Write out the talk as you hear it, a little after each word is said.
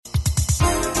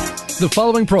The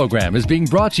following program is being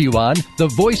brought to you on the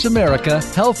Voice America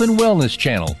Health and Wellness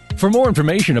Channel. For more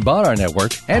information about our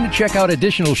network and to check out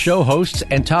additional show hosts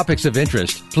and topics of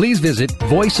interest, please visit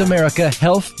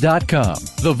voiceamericahealth.com.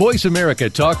 The Voice America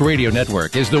Talk Radio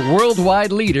Network is the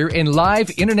worldwide leader in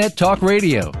live Internet talk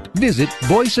radio. Visit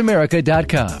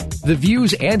voiceamerica.com. The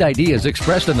views and ideas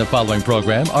expressed on the following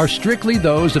program are strictly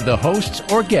those of the hosts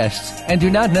or guests and do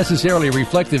not necessarily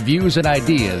reflect the views and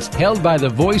ideas held by the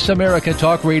Voice America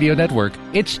Talk Radio Network,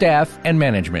 its staff, and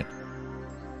management.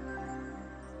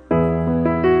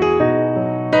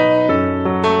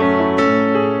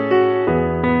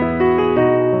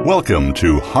 Welcome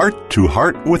to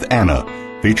Heart with Anna,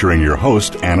 featuring your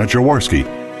host, Anna Jaworski.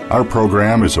 Our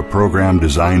program is a program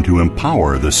designed to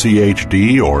empower the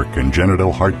CHD or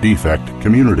congenital heart defect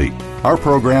community. Our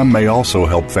program may also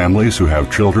help families who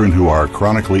have children who are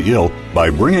chronically ill by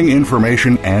bringing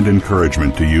information and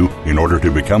encouragement to you in order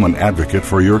to become an advocate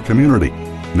for your community.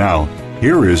 Now,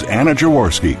 here is Anna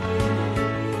Jaworski.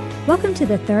 Welcome to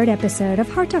the third episode of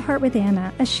Heart to Heart with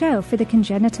Anna, a show for the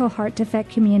congenital heart defect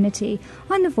community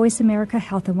on the Voice America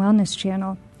Health and Wellness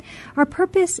Channel. Our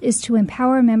purpose is to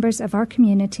empower members of our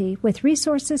community with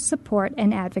resources, support,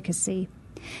 and advocacy.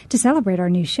 To celebrate our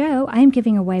new show, I am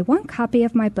giving away one copy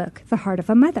of my book, The Heart of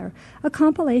a Mother, a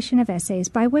compilation of essays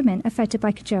by women affected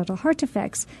by congenital heart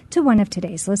defects, to one of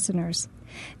today's listeners.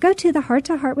 Go to the Heart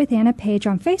to Heart with Anna page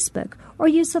on Facebook or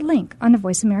use the link on the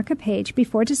Voice America page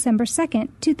before December 2nd,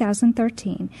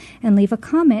 2013, and leave a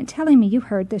comment telling me you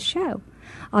heard this show.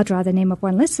 I'll draw the name of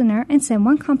one listener and send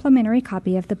one complimentary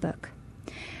copy of the book.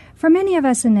 For many of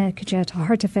us in the congenital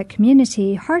heart defect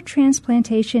community, heart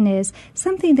transplantation is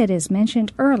something that is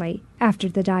mentioned early after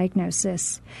the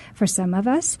diagnosis. For some of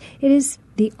us, it is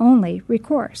the only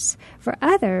recourse. For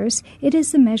others, it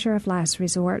is the measure of last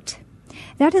resort.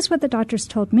 That is what the doctors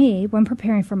told me when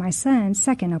preparing for my son's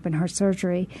second open heart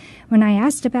surgery. When I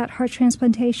asked about heart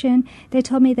transplantation, they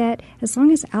told me that as long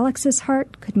as Alex's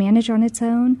heart could manage on its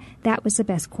own, that was the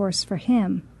best course for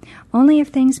him. Only if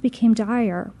things became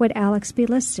dire would Alex be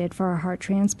listed for a heart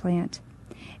transplant.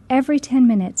 Every 10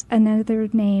 minutes, another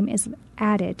name is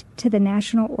added to the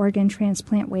National Organ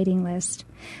Transplant waiting list.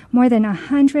 More than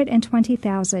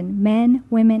 120,000 men,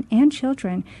 women, and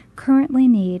children currently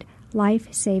need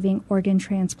life-saving organ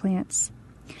transplants.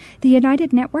 The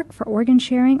United Network for Organ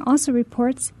Sharing also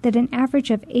reports that an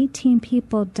average of 18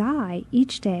 people die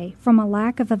each day from a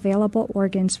lack of available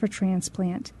organs for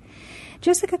transplant.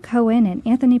 Jessica Cohen and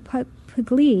Anthony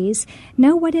Pugliese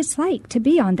know what it's like to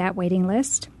be on that waiting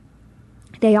list.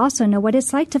 They also know what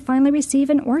it's like to finally receive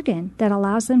an organ that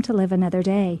allows them to live another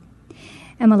day.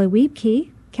 Emily Wiebke,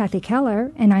 Kathy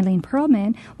Keller, and Eileen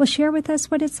Perlman will share with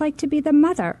us what it's like to be the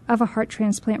mother of a heart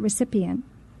transplant recipient.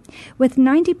 With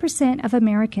 90% of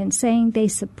Americans saying they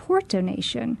support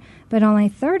donation, but only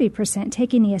 30%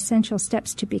 taking the essential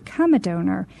steps to become a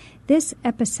donor, this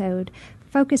episode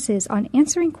focuses on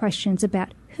answering questions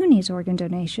about who needs organ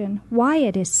donation, why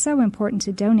it is so important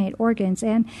to donate organs,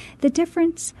 and the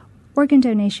difference organ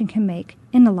donation can make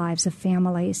in the lives of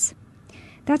families.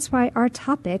 That's why our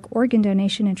topic, organ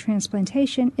donation and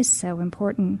transplantation, is so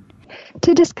important.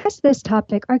 To discuss this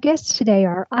topic, our guests today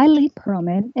are Eileen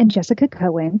Perlman and Jessica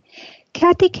Cohen,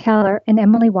 Kathy Keller and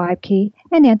Emily Wiebke,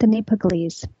 and Anthony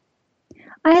Pugliese.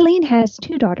 Eileen has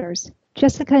two daughters,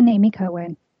 Jessica and Amy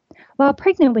Cohen. While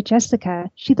pregnant with Jessica,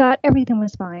 she thought everything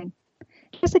was fine.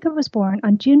 Jessica was born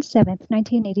on June 7,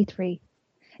 1983.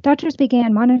 Doctors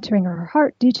began monitoring her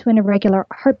heart due to an irregular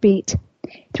heartbeat.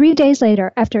 3 days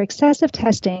later, after excessive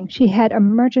testing, she had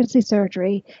emergency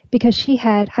surgery because she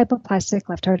had hypoplastic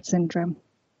left heart syndrome.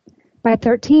 By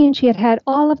 13, she had had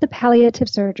all of the palliative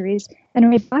surgeries and a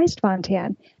revised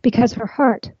Fontan because her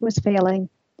heart was failing.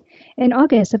 In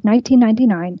August of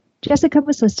 1999, Jessica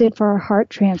was listed for a heart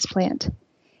transplant.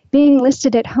 Being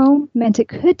listed at home meant it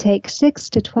could take 6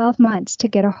 to 12 months to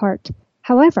get a heart.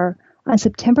 However, on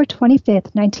September 25,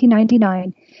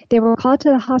 1999, they were called to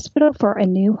the hospital for a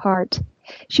new heart.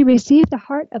 She received the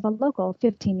heart of a local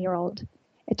 15-year-old.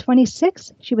 At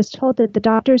 26, she was told that the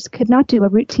doctors could not do a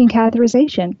routine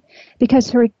catheterization because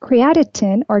her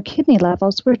creatinine or kidney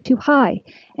levels were too high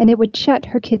and it would shut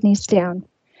her kidneys down.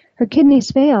 Her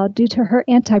kidneys failed due to her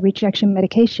anti-rejection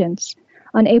medications.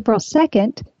 On April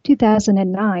 2,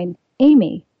 2009,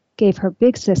 Amy gave her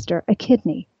big sister a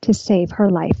kidney to save her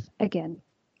life again.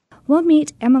 We'll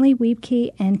meet Emily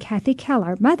Wiebke and Kathy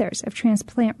Keller, mothers of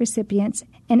transplant recipients,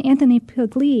 and Anthony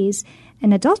Pugliese,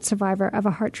 an adult survivor of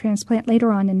a heart transplant,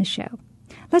 later on in the show.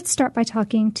 Let's start by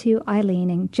talking to Eileen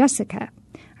and Jessica.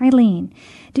 Eileen,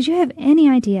 did you have any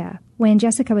idea when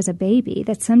Jessica was a baby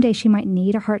that someday she might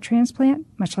need a heart transplant,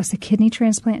 much less a kidney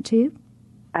transplant too?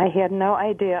 I had no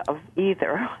idea of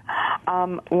either.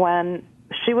 When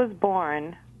she was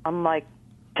born, unlike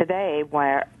today,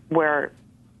 where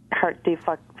heart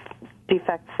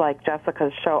defects like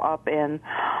Jessica's show up in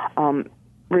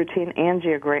routine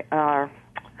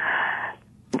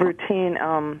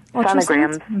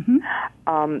sonograms.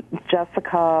 Mm-hmm.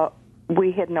 Jessica,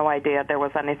 we had no idea there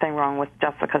was anything wrong with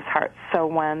Jessica's heart. So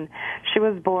when she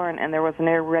was born and there was an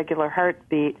irregular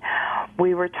heartbeat,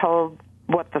 we were told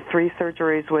what the 3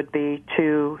 surgeries would be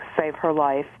to save her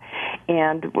life,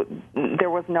 and there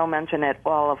was no mention at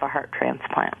all of a heart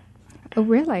transplant. Oh,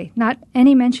 really? Not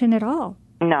any mention at all?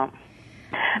 No.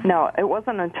 No, it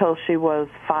wasn't until she was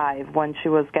 5, when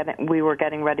we were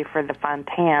getting ready for the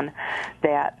Fontan,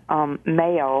 that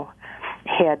Mayo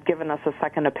had given us a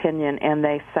second opinion, and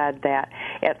they said that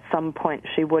at some point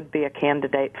she would be a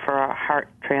candidate for a heart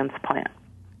transplant.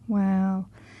 Wow.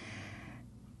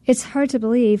 It's hard to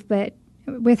believe, but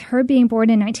with her being born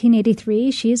in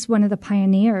 1983, she's one of the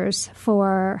pioneers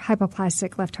for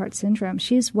hypoplastic left heart syndrome.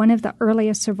 She's one of the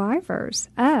earliest survivors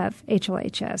of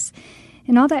HLHS.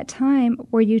 In all that time,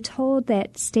 were you told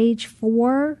that stage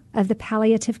 4 of the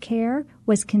palliative care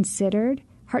was considered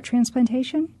heart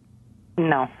transplantation?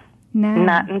 No.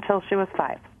 Not until she was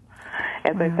 5.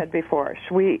 As I said before,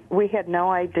 we had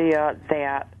no idea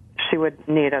that she would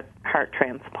need a heart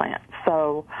transplant.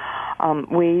 So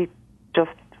we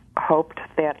just hoped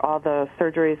that all the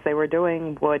surgeries they were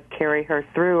doing would carry her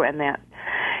through and that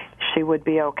she would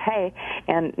be okay.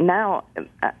 And now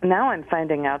I'm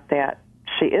finding out that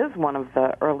she is one of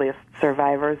the earliest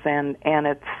survivors, and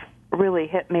it's really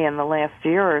hit me in the last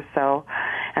year or so,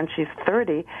 and she's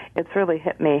 30. It's really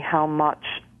hit me how much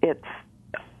it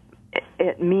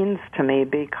means to me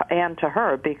and to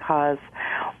her, because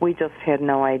we just had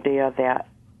no idea that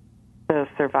the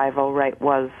survival rate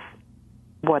was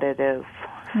what it is.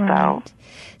 Right.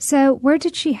 So where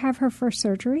did she have her first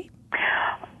surgery?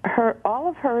 All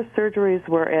of her surgeries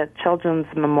were at Children's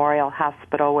Memorial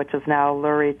Hospital, which is now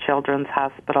Lurie Children's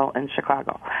Hospital in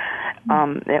Chicago.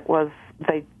 It was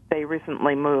they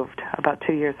recently moved about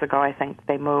 2 years ago. I think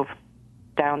they moved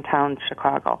downtown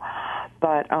Chicago,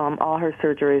 but all her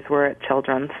surgeries were at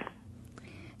Children's.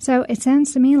 So it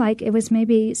sounds to me like it was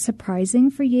maybe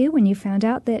surprising for you when you found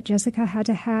out that Jessica had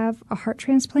to have a heart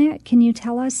transplant. Can you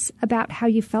tell us about how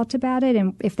you felt about it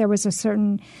and if there was a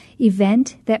certain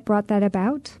event that brought that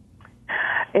about?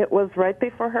 It was right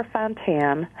before her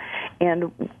Fontan,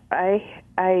 and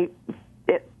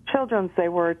at Children's, they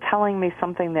were telling me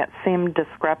something that seemed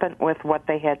discrepant with what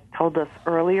they had told us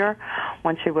earlier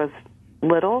when she was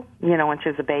little, when she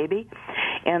was a baby.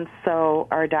 And so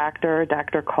our doctor,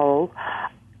 Dr. Cole,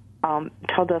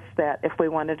 told us that if we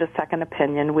wanted a second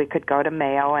opinion, we could go to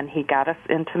Mayo, and he got us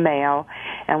into Mayo,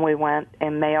 and we went,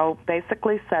 and Mayo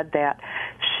basically said that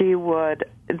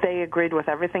they agreed with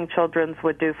everything Children's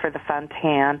would do for the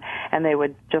Fontan, and they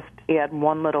would just add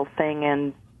one little thing,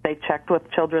 and they checked with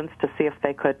Children's to see if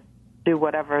they could do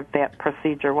whatever that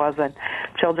procedure was, and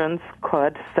Children's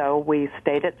could, so we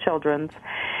stayed at Children's,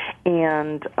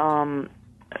 and that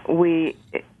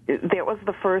was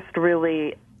the first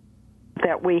really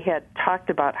that we had talked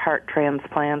about heart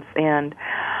transplants, and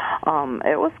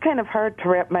it was kind of hard to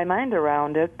wrap my mind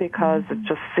around it because it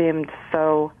just seemed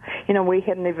so, we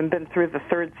hadn't even been through the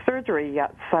 3rd surgery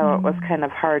yet, so it was kind of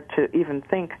hard to even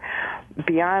think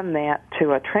beyond that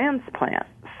to a transplant.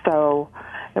 So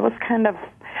it was kind of,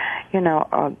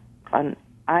 an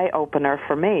eye-opener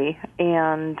for me,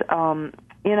 and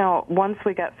once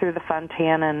we got through the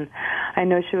Fontan and I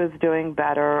knew she was doing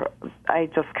better, I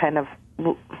just kind of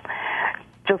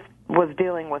just was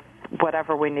dealing with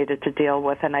whatever we needed to deal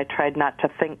with, and I tried not to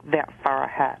think that far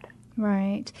ahead.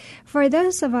 Right. For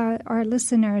those of our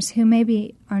listeners who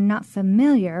maybe are not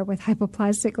familiar with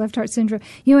hypoplastic left heart syndrome,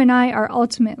 you and I are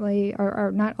ultimately,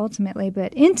 or not ultimately,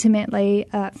 but intimately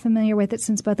familiar with it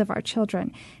since both of our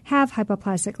children have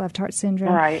hypoplastic left heart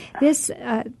syndrome. Right. This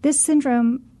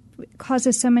syndrome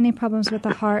causes so many problems with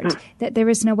the heart that there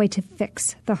is no way to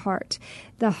fix the heart.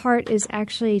 The heart is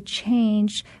actually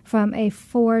changed from a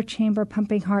 4-chamber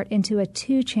pumping heart into a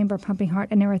 2-chamber pumping heart,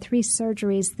 and there are 3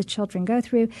 surgeries the children go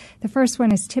through. The first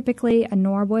one is typically a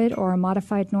Norwood or a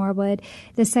modified Norwood.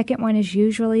 The second one is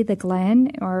usually the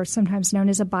Glenn, or sometimes known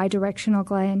as a bidirectional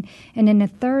Glenn. And then the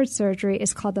 3rd surgery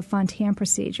is called the Fontan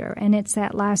procedure, and it's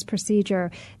that last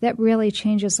procedure that really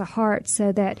changes the heart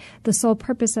so that the sole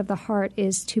purpose of the heart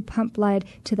is to pump blood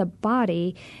to the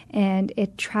body, and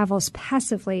it travels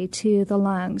passively to the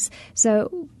lungs.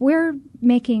 So we're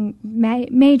making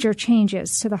major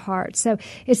changes to the heart. So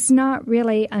it's not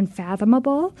really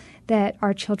unfathomable that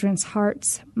our children's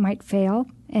hearts might fail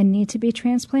and need to be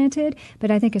transplanted.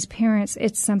 But I think as parents,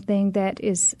 it's something that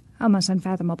is almost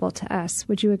unfathomable to us.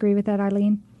 Would you agree with that,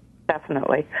 Eileen?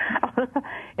 Definitely.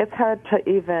 It's hard to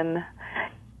even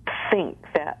think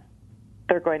that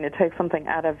they're going to take something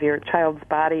out of your child's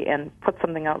body and put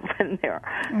something else in there.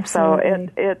 Absolutely.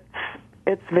 So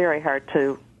it's very hard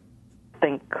to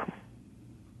think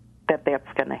that that's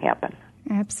going to happen.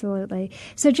 Absolutely.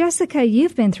 So, Jessica,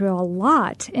 you've been through a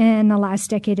lot in the last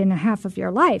decade and a half of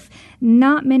your life.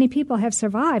 Not many people have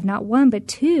survived, not one but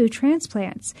two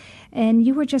transplants. And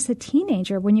you were just a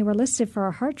teenager when you were listed for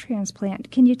a heart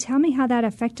transplant. Can you tell me how that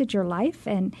affected your life?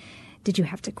 And did you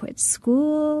have to quit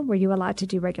school? Were you allowed to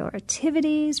do regular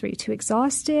activities? Were you too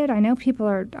exhausted? I know people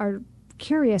are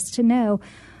curious to know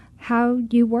how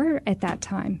you were at that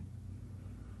time.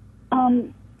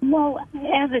 Well,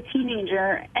 as a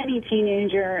teenager, any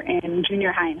teenager in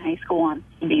junior high and high school wants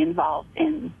to be involved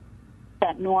in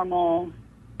that normal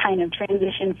kind of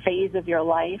transition phase of your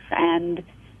life. And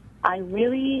I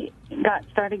really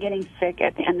started getting sick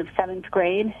at the end of 7th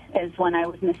grade is when I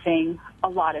was missing a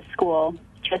lot of school,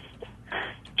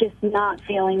 just not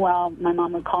feeling well. My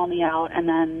mom would call me out, and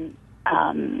then,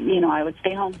 I would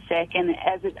stay home sick. And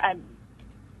I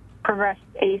progressed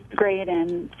 8th grade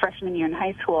and freshman year in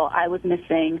high school, I was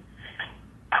missing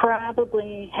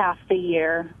probably half the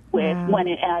year when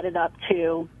it added up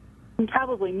to, and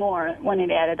probably more when it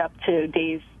added up to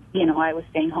days, I was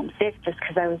staying home sick just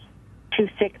because I was too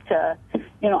sick to,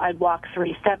 I'd walk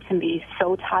 3 steps and be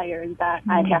so tired that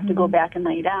I'd have to go back and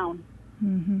lay down.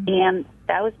 Mm-hmm. And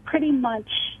that was pretty much,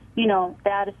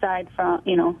 that aside from,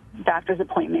 doctor's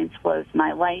appointments was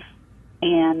my life.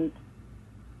 And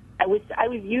I was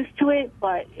used to it,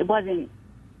 but it wasn't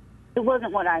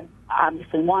what I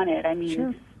obviously wanted. I mean,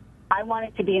 sure. I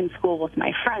wanted to be in school with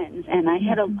my friends, and I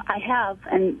have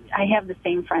the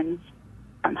same friends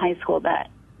from high school that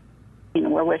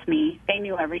were with me. They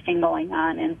knew everything going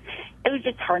on, and it was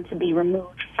just hard to be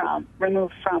removed from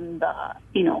the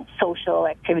social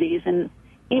activities and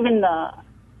even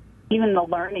the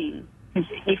learning.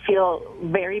 You feel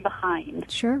very behind.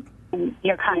 Sure. And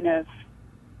you're kind of,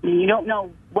 you don't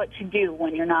know what to do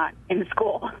when you're not in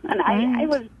school. And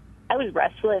right. I was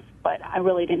restless, but I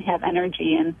really didn't have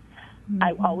energy, and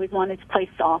I always wanted to play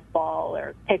softball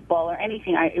or kickball or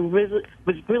anything. I was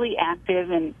really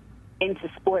active and into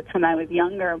sports when I was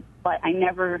younger, but I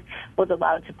never was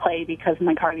allowed to play because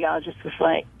my cardiologist was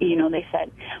like, they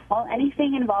said, well,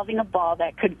 anything involving a ball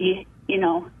that could be,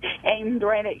 aimed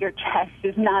right at your chest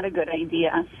is not a good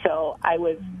idea. So I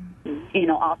was,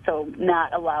 also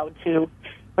not allowed to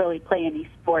really play any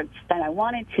sports that I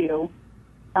wanted to.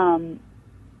 I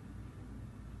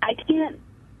can't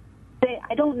say,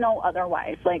 I don't know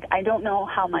otherwise. Like, I don't know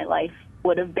how my life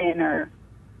would have been or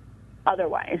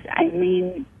otherwise. I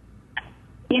mean,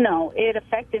 it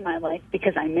affected my life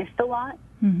because I missed a lot,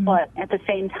 but at the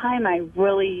same time,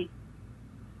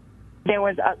 there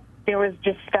was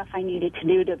just stuff I needed to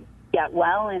do to get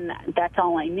well, and that's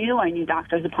all I knew. I knew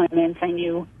doctor's appointments. I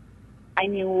knew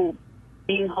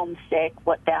being homesick,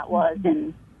 what that was,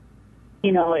 and,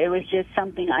 it was just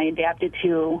something I adapted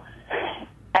to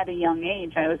at a young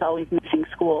age. I was always missing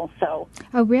school, so.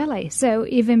 Oh, really? So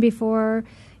even before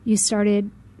you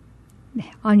started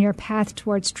on your path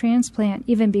towards transplant,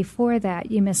 even before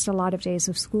that, you missed a lot of days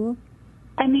of school?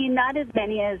 I mean, not as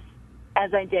many as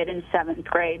I did in 7th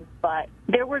grade, but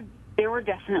there were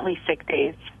definitely sick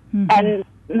days. Mm-hmm. And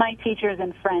my teachers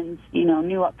and friends,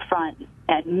 knew up front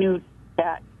and knew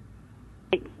that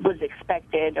it was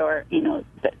expected, or,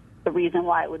 the reason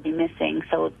why it would be missing.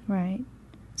 So right.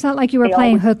 It's not like you were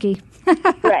playing hooky.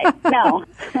 Right. No,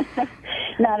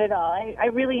 not at all. I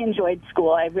really enjoyed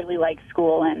school. I really liked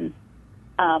school, and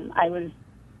I was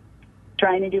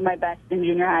trying to do my best in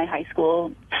junior high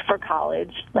school for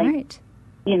college. Right.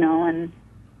 And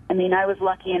I mean, I was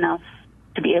lucky enough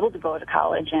to be able to go to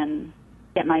college and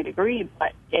get my degree,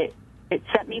 but it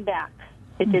set me back.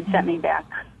 It did set me back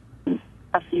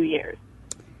a few years.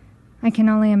 I can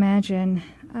only imagine.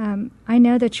 I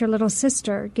know that your little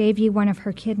sister gave you one of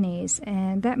her kidneys,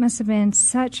 and that must have been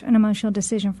such an emotional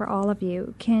decision for all of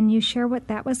you. Can you share what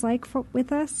that was like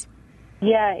with us?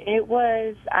 Yeah, it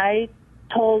was. I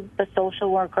told the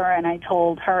social worker, and I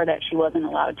told her that she wasn't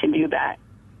allowed to do that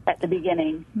at the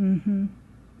beginning,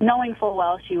 knowing full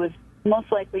well she was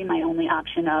most likely my only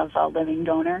option of a living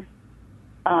donor.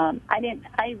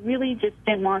 I really just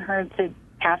didn't want her to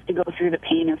have to go through the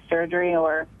pain of surgery,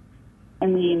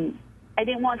 I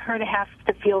didn't want her to have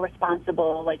to feel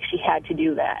responsible like she had to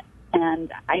do that.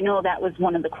 And I know that was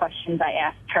one of the questions I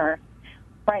asked her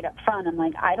right up front. I'm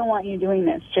like, I don't want you doing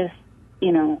this. Just,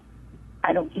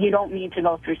 you don't need to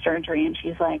go through surgery. And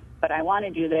she's like, but I want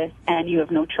to do this, and you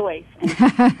have no choice.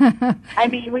 And I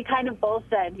mean, we kind of both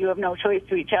said you have no choice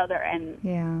to each other.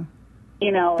 And,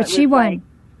 you know. But she won. Like,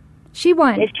 she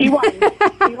won. She won.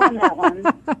 She won that one,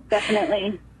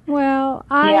 definitely. Well,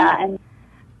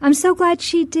 I'm so glad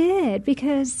she did,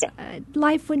 because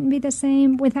life wouldn't be the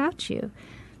same without you.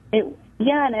 And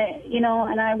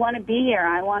I want to be here.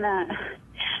 I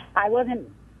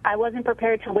wasn't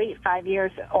prepared to wait 5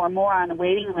 years or more on a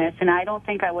waiting list, and I don't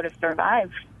think I would have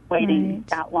survived waiting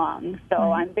that long. So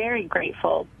I'm very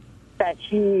grateful that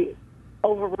she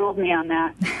overruled me on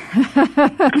that.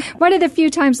 One of the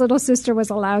few times little sister was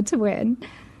allowed to win.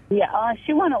 Yeah,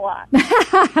 she won a lot.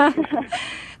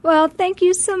 Well, thank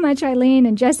you so much, Eileen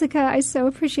and Jessica. I so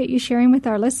appreciate you sharing with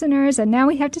our listeners. And now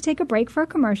we have to take a break for a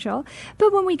commercial.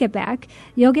 But when we get back,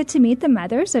 you'll get to meet the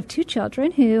mothers of 2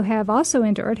 children who have also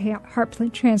endured heart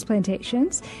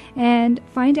transplantations, and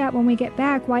find out when we get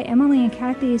back why Emily and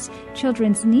Kathy's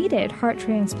children's needed heart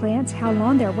transplants, how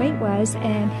long their wait was,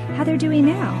 and how they're doing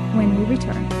now when we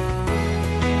return.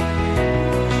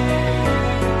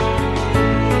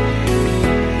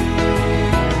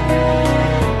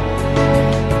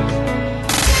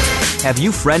 Have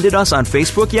you friended us on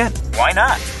Facebook yet? Why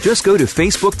not? Just go to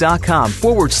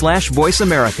facebook.com/Voice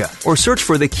America or search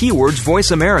for the keywords Voice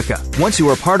America. Once you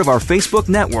are part of our Facebook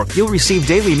network, you'll receive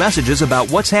daily messages about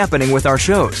what's happening with our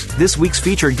shows, this week's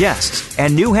featured guests,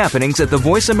 and new happenings at the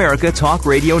Voice America Talk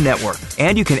Radio Network.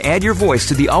 And you can add your voice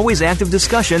to the always active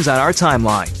discussions on our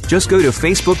timeline. Just go to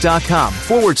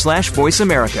facebook.com/Voice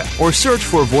America or search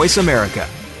for Voice America.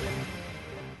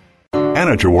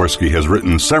 Anna Jaworski has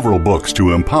written several books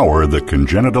to empower the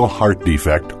congenital heart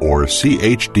defect, or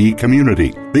CHD,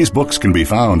 community. These books can be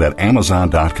found at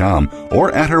Amazon.com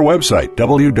or at her website,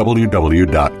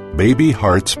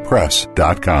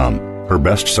 www.babyheartspress.com. Her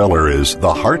bestseller is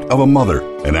The Heart of a Mother,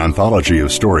 an anthology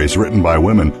of stories written by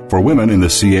women for women in the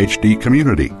CHD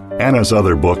community. Anna's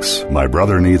other books, My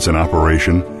Brother Needs an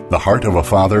Operation, The Heart of a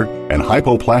Father, and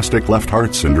Hypoplastic Left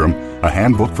Heart Syndrome, a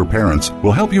handbook for parents,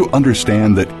 will help you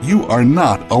understand that you are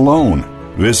not alone.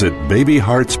 Visit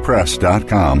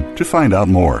babyheartspress.com to find out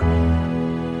more.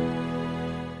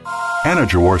 Anna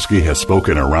Jaworski has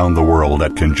spoken around the world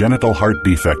at congenital heart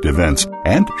defect events,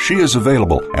 and she is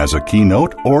available as a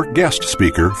keynote or guest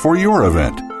speaker for your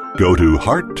event. Go to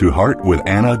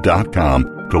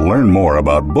hearttoheartwithanna.com to learn more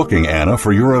about booking Anna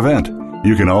for your event.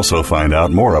 You can also find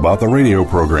out more about the radio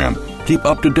program, keep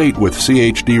up to date with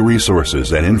CHD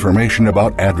resources and information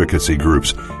about advocacy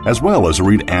groups, as well as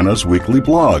read Anna's weekly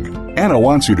blog. Anna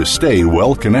wants you to stay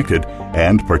well connected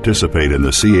and participate in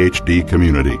the CHD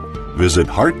community. Visit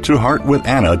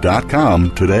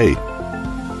hearttoheartwithanna.com today.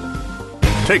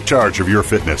 Take charge of your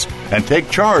fitness and take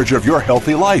charge of your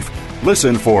healthy life.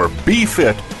 Listen for Be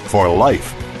Fit for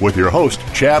Life with your host,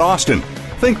 Chad Austin.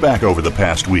 Think back over the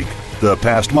past week, the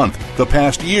past month, the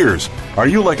past years. Are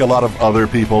you like a lot of other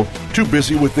people? Too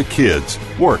busy with the kids,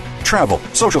 work, travel,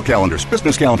 social calendars,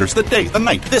 business calendars, the day, the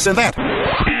night, this and that.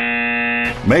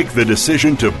 Make the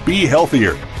decision to be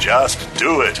healthier. Just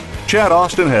do it. Chad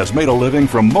Austin has made a living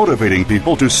from motivating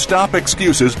people to stop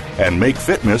excuses and make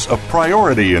fitness a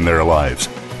priority in their lives.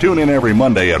 Tune in every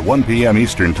Monday at 1 p.m.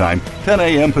 Eastern Time, 10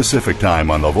 a.m. Pacific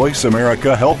Time on the Voice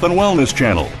America Health and Wellness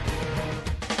Channel.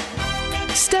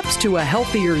 Steps to a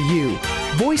healthier you.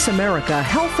 Voice America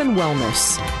Health and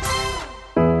Wellness.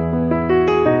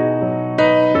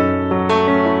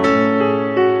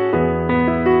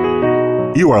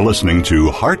 You are listening to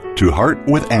Heart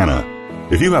with Anna.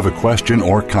 If you have a question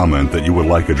or comment that you would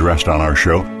like addressed on our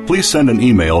show, please send an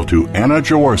email to Anna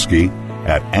Jaworski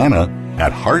at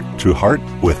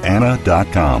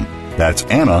anna@hearttoheartwithanna.com. That's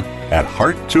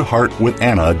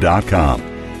Anna@hearttoheartwithanna.com.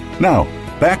 Now,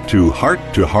 back to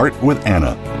Heart with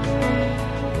Anna.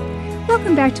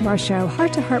 Welcome back to our show,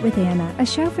 Heart to Heart with Anna, a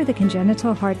show for the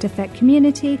congenital heart defect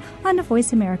community on the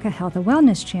Voice America Health and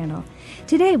Wellness Channel.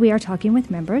 Today we are talking with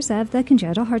members of the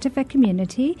congenital heart defect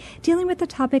community, dealing with the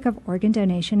topic of organ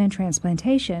donation and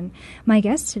transplantation. My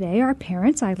guests today are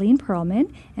parents Eileen Perlman,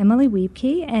 Emily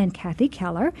Wiebke, and Kathy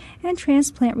Keller, and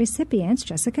transplant recipients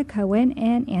Jessica Cohen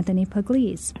and Anthony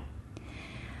Pugliese.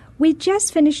 We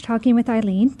just finished talking with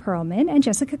Eileen Perlman and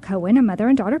Jessica Cohen, a mother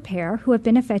and daughter pair who have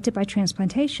been affected by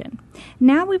transplantation.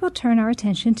 Now we will turn our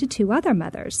attention to 2 other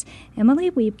mothers.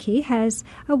 Emily Wiebke has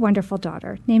a wonderful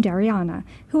daughter named Ariana,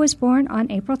 who was born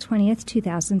on April 20th,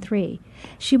 2003.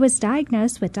 She was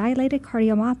diagnosed with dilated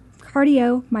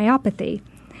cardiomyopathy,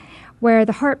 where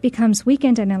the heart becomes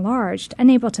weakened and enlarged,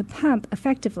 unable to pump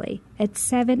effectively at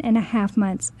 7.5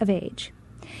 months of age.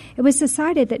 It was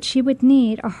decided that she would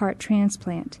need a heart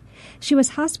transplant. She was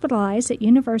hospitalized at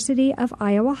University of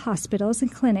Iowa Hospitals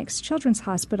and Clinics Children's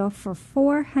Hospital for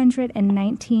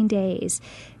 419 days,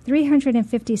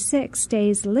 356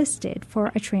 days listed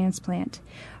for a transplant.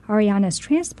 Ariana's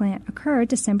transplant occurred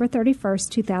December 31st,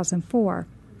 2004.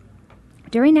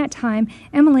 During that time,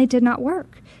 Emily did not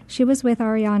work. She was with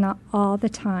Ariana all the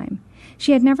time.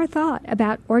 She had never thought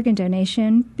about organ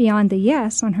donation beyond the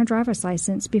yes on her driver's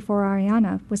license before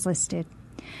Ariana was listed.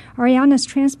 Ariana's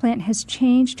transplant has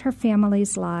changed her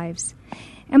family's lives.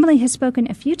 Emily has spoken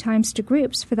a few times to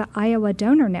groups for the Iowa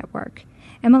Donor Network.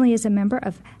 Emily is a member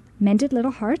of Mended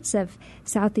Little Hearts of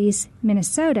Southeast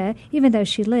Minnesota, even though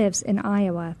she lives in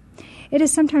Iowa. It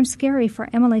is sometimes scary for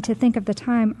Emily to think of the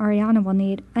time Ariana will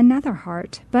need another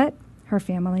heart, but her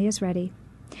family is ready.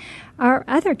 Our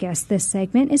other guest this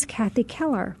segment is Kathy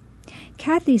Keller.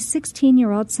 Kathy's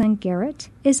 16-year-old son Garrett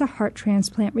is a heart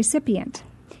transplant recipient.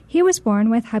 He was born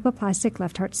with hypoplastic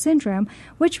left heart syndrome,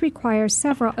 which requires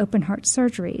several open heart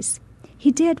surgeries.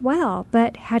 He did well,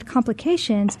 but had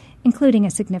complications, including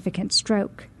a significant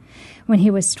stroke. When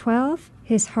he was 12,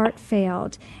 his heart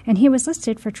failed, and he was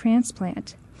listed for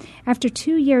transplant. After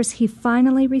 2 years, he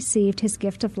finally received his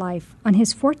gift of life on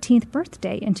his 14th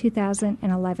birthday in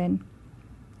 2011.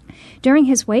 During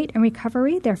his wait and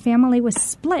recovery, their family was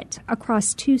split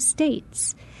across 2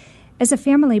 states. As a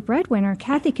family breadwinner,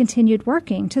 Kathy continued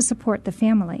working to support the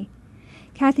family.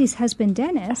 Kathy's husband,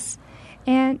 Dennis,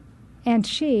 and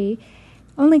she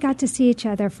only got to see each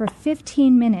other for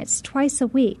 15 minutes twice a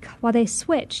week while they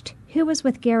switched who was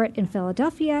with Garrett in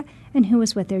Philadelphia and who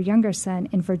was with their younger son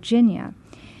in Virginia.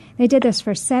 They did this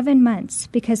for 7 months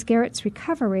because Garrett's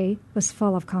recovery was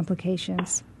full of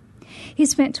complications. He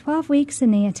spent 12 weeks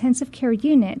in the intensive care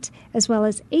unit as well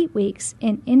as 8 weeks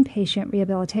in inpatient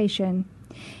rehabilitation.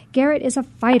 Garrett is a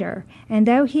fighter, and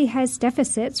though he has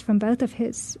deficits from both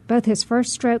his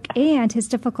first stroke and his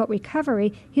difficult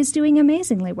recovery, he's doing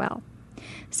amazingly well.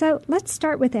 So let's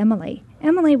start with Emily.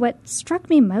 Emily, what struck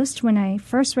me most when I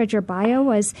first read your bio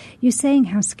was you saying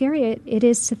how scary it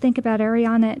is to think about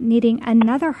Ariana needing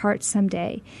another heart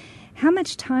someday. How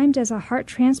much time does a heart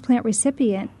transplant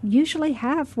recipient usually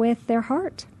have with their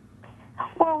heart?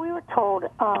 Well, we were told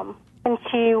when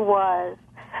she was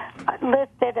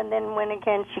listed and then when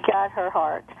again she got her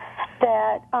heart,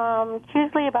 that it's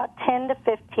usually about 10 to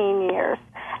 15 years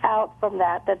out from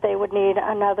that they would need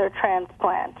another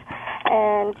transplant.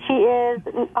 And she is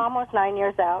almost 9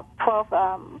 years out,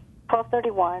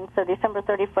 12/31, so December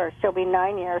 31st, she'll be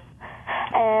 9 years.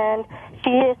 And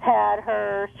she has had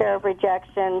her share of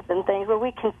rejections and things, but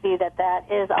we can see that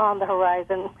is on the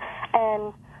horizon.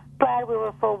 And glad we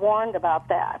were forewarned about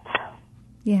that.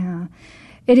 Yeah.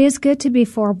 It is good to be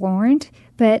forewarned,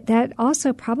 but that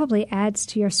also probably adds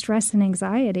to your stress and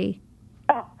anxiety.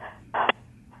 Oh,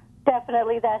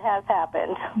 definitely that has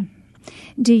happened.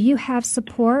 Do you have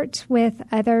support with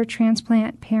other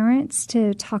transplant parents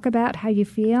to talk about how you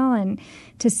feel and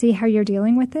to see how you're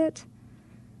dealing with it?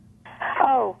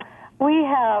 Oh, we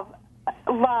have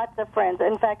lots of friends.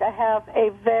 In fact, I have a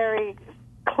very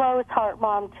close heart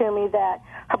mom to me that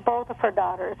both of her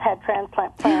daughters had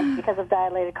transplant plans because of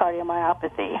dilated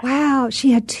cardiomyopathy. Wow,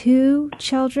 she had 2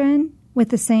 children with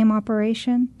the same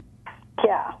operation?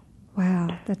 Yeah. Wow,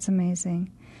 that's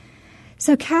amazing.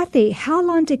 So, Kathy, how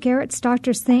long did Garrett's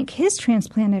doctors think his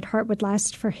transplanted heart would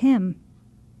last for him?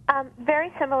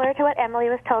 Very similar to what Emily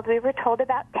was told. We were told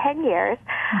about 10 years.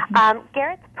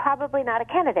 Garrett's probably not a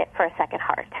candidate for a second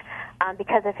heart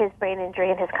because of his brain injury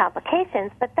and his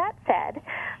complications. But that said,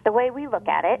 the way we look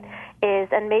at it is,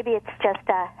 and maybe it's just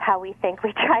how we think,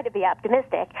 we try to be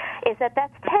optimistic, is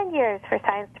that's 10 years for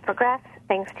science to progress,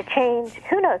 things to change.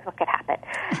 Who knows what could happen?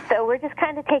 So we're just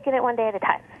kind of taking it one day at a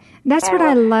time. That's what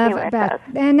I love about,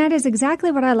 and that is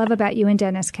exactly what I love about you and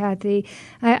Dennis, Kathy.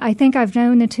 I think I've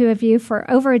known the two of you for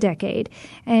over a decade,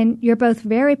 and you're both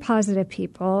very positive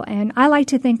people, and I like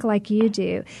to think like you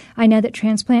do. I know that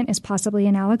transplant is possibly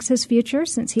in Alex's future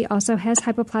since he also has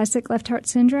hypoplastic left heart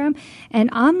syndrome,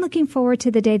 and I'm looking forward to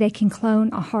the day they can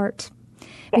clone a heart.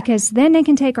 Because then they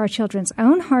can take our children's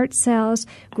own heart cells,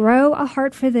 grow a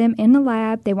heart for them in the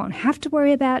lab. They won't have to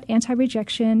worry about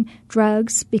anti-rejection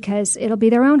drugs because it'll be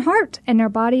their own heart, and their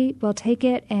body will take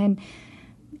it and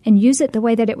use it the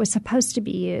way that it was supposed to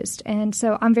be used. And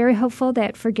so I'm very hopeful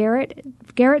that for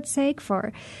Garrett's sake,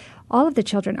 for all of the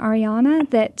children, Ariana,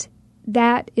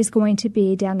 that is going to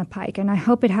be down the pike. And I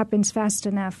hope it happens fast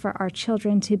enough for our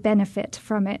children to benefit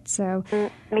from it. So,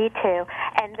 me too.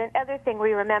 And the other thing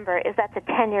we remember is that's a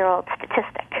 10-year-old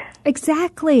statistic.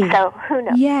 Exactly. So who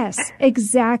knows? Yes,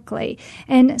 exactly.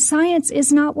 And science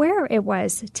is not where it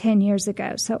was 10 years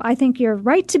ago. So I think you're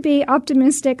right to be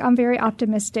optimistic. I'm very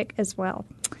optimistic as well.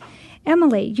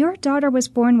 Emily, your daughter was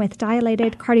born with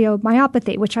dilated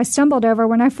cardiomyopathy, which I stumbled over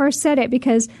when I first said it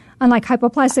because, unlike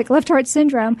hypoplastic left heart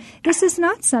syndrome, this is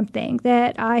not something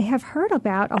that I have heard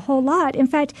about a whole lot. In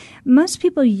fact, most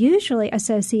people usually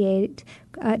associate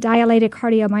dilated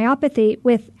cardiomyopathy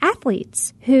with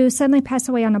athletes who suddenly pass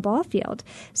away on a ball field.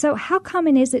 So how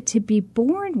common is it to be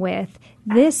born with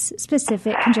this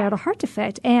specific congenital heart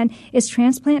defect? And is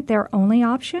transplant their only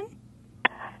option?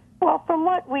 Well, from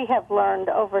what we have learned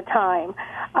over time,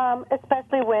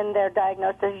 especially when they're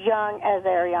diagnosed as young as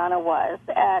Ariana was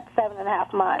at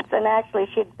 7.5 months, and actually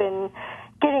she'd been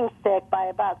getting sick by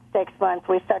about 6 months,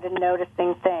 we started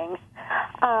noticing things,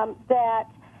 that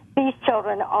these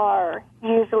children are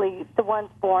usually the ones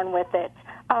born with it.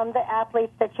 The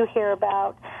athletes that you hear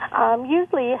about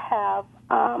usually have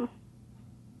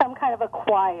some kind of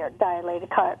acquired dilated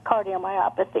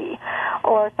cardiomyopathy,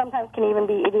 or sometimes can even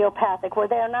be idiopathic, where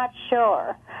they're not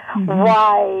sure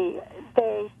why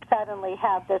they suddenly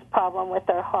have this problem with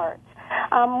their hearts.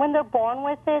 When they're born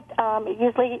with it,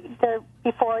 usually they're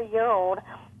before a year old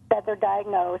that they're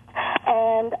diagnosed,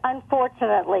 and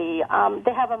unfortunately,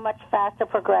 they have a much faster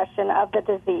progression of the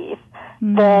disease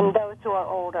than those who are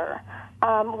older.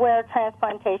 Where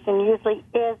transplantation usually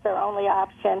is their only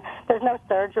option. There's no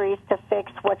surgeries to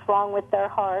fix what's wrong with their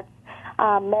hearts.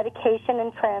 Medication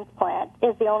and transplant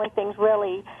is the only things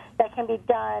really that can be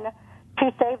done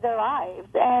to save their lives,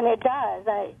 and it does.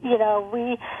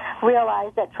 We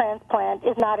realize that transplant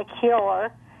is not a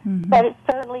cure, but it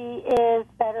certainly is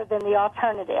better than the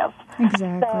alternative.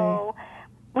 Exactly. So,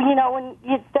 when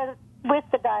with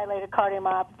the dilated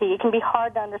cardiomyopathy, it can be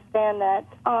hard to understand that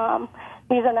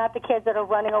these are not the kids that are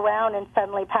running around and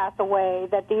suddenly pass away.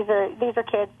 That these are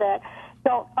kids that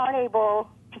aren't able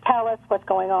to tell us what's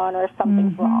going on or if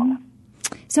something's wrong.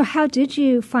 So how did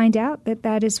you find out that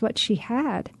that is what she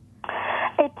had?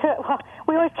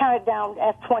 We always count it down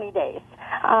as 20 days.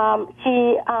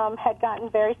 She had gotten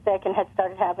very sick and had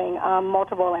started having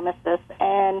multiple emesis,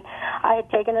 and I had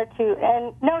taken her to,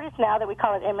 and notice now that we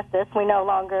call it emesis, we no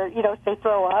longer, say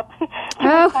throw up.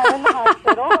 Oh. In the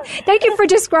hospital. Thank you for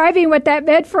describing what that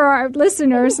meant for our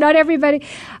listeners. Not everybody,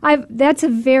 that's a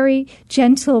very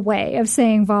gentle way of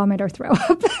saying vomit or throw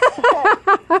up.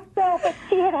 But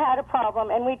she had a problem,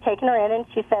 and we'd taken her in, and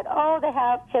she said,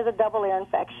 she has a double ear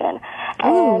infection,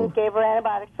 and gave her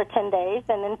antibiotics for 10 days,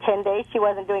 and in 10 days she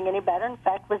wasn't doing any better, in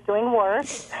fact was doing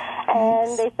worse,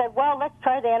 and they said, well, let's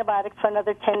try the antibiotics for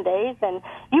another 10 days, and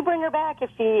you bring her back if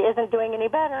she isn't doing any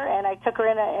better, and I took her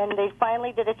in, and they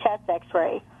finally did a chest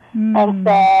x-ray, and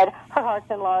said, her heart's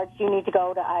enlarged, you need to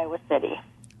go to Iowa City.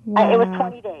 Wow. It was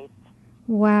 20 days.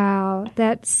 Wow,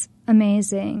 that's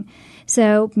amazing.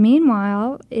 So,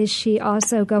 meanwhile, is she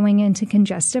also going into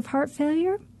congestive heart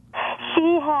failure?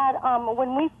 She had,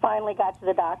 when we finally got to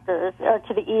the doctors, or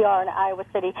to the ER in Iowa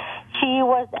City, she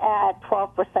was at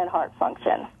 12% heart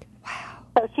function. Wow.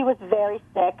 So she was very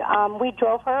sick. We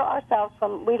drove her ourselves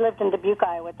we lived in Dubuque,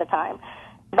 Iowa at the time,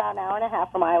 about an hour and a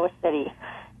half from Iowa City.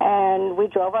 And we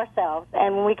drove ourselves,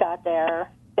 and when we got there,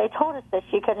 they told us that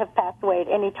she could have passed away at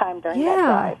any time during that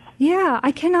drive. Yeah,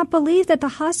 I cannot believe that the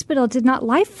hospital did not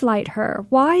life flight her.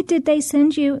 Why did they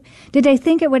send you? Did they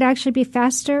think it would actually be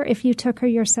faster if you took her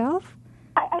yourself?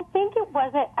 I think it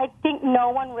wasn't. I think no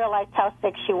one realized how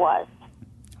sick she was.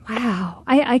 Wow.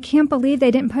 I can't believe they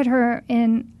didn't put her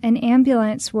in an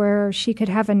ambulance where she could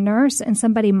have a nurse and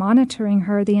somebody monitoring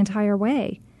her the entire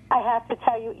way. I have to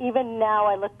tell you, even now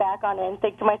I look back on it and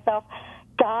think to myself,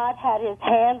 God had his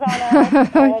hands on us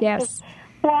and yes. just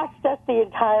watched us the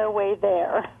entire way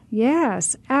there.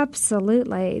 Yes,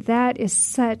 absolutely. That is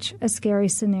such a scary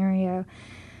scenario.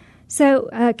 So,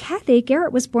 Kathy,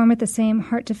 Garrett was born with the same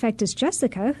heart defect as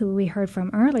Jessica, who we heard from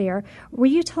earlier. Were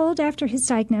you told after his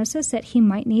diagnosis that he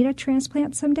might need a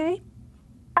transplant someday?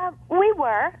 We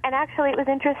were, and actually it was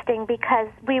interesting because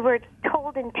we were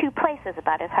told in two places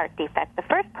about his heart defect. The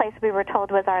first place we were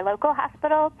told was our local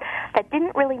hospital that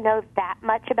didn't really know that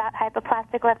much about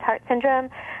hypoplastic left heart syndrome,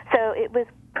 so it was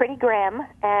pretty grim,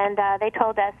 and they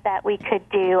told us that we could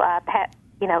do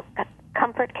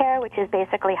comfort care, which is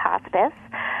basically hospice,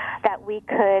 that we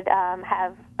could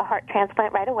have a heart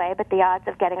transplant right away, but the odds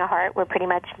of getting a heart were pretty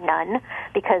much none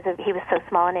because he was so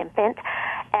small an infant.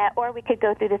 Or we could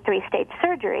go through the 3-stage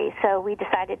surgery. So we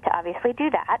decided to obviously do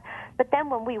that. But then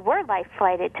when we were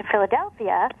life-flighted to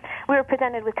Philadelphia, we were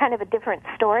presented with kind of a different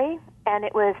story, and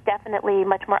it was definitely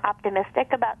much more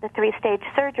optimistic about the 3-stage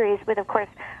surgeries with, of course,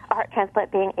 a heart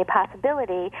transplant being a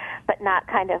possibility, but not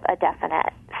kind of a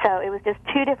definite. So it was just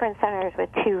two different centers with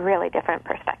two really different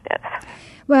perspectives.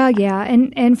 Well, yeah,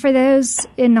 and for those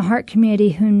in the heart community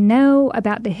who know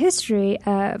about the history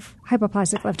of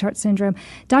hypoplastic left heart syndrome,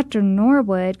 Dr.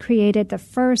 Norwood created the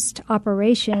first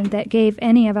operation that gave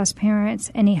any of us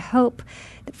parents any hope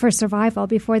for survival.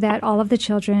 Before that, all of the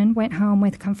children went home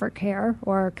with comfort care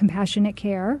or compassionate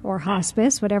care or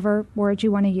hospice, whatever word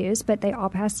you want to use, but they all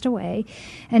passed away.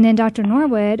 And then Dr.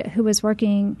 Norwood, who was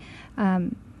working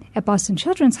at Boston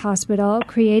Children's Hospital,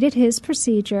 created his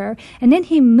procedure, and then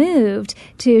he moved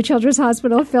to Children's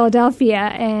Hospital of Philadelphia,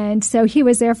 and so he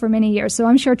was there for many years. So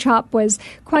I'm sure CHOP was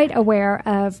quite aware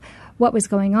of what was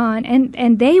going on,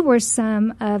 and they were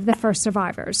some of the first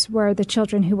survivors, were the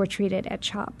children who were treated at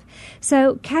CHOP.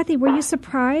 So, Kathy, were you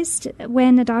surprised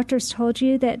when the doctors told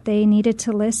you that they needed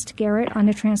to list Garrett on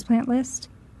the transplant list?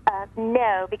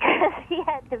 No, because he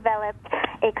had developed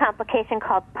a complication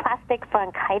called plastic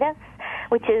bronchitis,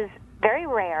 which is very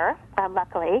rare,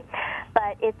 luckily,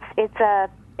 but it's a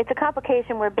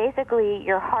complication where basically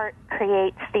your heart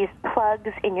creates these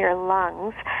plugs in your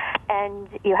lungs, and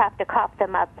you have to cough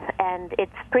them up, and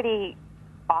it's pretty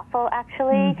awful,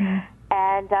 actually. Mm-hmm.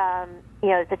 And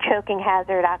it's a choking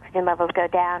hazard, oxygen levels go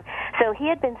down. So he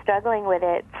had been struggling with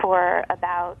it for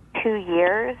about 2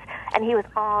 years, and he was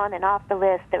on and off the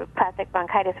list. The plastic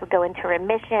bronchitis would go into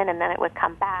remission, and then it would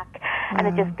come back. And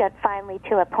it just got finally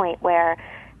to a point where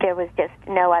there was just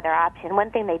no other option.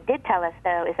 One thing they did tell us,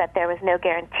 though, is that there was no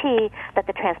guarantee that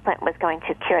the transplant was going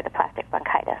to cure the plastic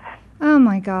bronchitis. Oh,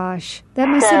 my gosh. That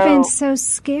must have been so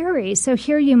scary. So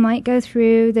here you might go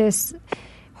through this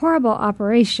horrible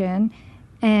operation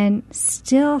and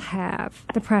still have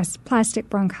the plastic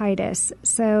bronchitis.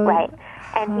 So right.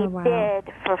 And he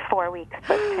did for 4 weeks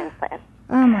post-transplant.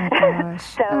 Oh, my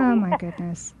gosh. Oh, my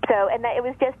goodness. So, and that it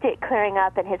was just it clearing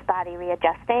up and his body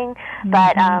readjusting. Mm-hmm.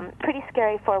 But pretty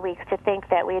scary 4 weeks to think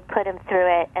that we had put him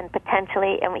through it and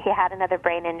potentially, and he had another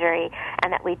brain injury,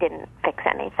 and that we didn't fix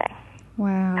anything.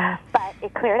 Wow. But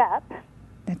it cleared up.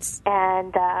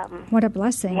 And what a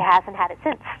blessing. He hasn't had it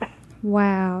since.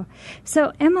 Wow.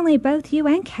 So, Emily, both you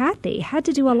and Kathy had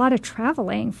to do a lot of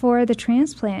traveling for the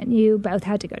transplant. You both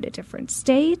had to go to different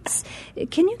states.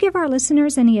 Can you give our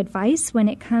listeners any advice when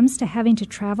it comes to having to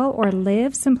travel or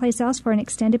live someplace else for an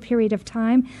extended period of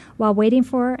time while waiting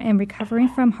for and recovering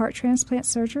from heart transplant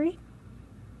surgery?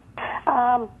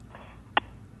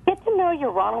 Get to know your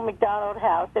Ronald McDonald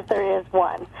House, if there is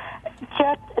one.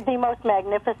 Just the most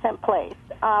magnificent place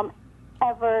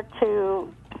ever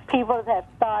to people that have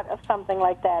thought of something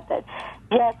like that,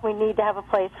 yes, we need to have a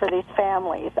place for these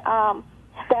families.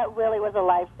 That really was a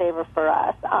lifesaver for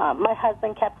us. My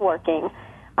husband kept working.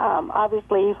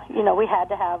 Obviously, we had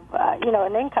to have,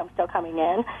 an income still coming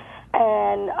in.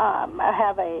 And I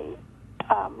have two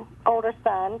older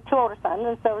sons,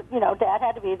 and so, Dad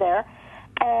had to be there.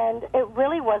 And it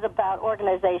really was about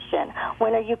organization.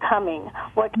 When are you coming?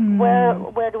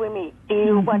 Where do we meet? Do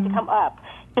you want to come up?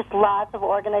 Just lots of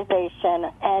organization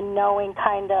and knowing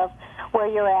kind of where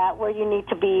you're at, where you need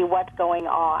to be, what's going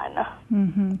on.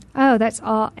 Mm-hmm. Oh, that's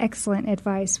all excellent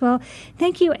advice. Well,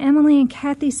 thank you, Emily and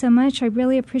Kathy, so much. I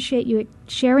really appreciate you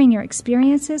sharing your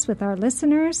experiences with our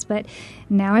listeners. But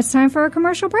now it's time for a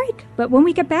commercial break. But when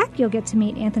we get back, you'll get to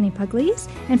meet Anthony Pugliese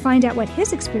and find out what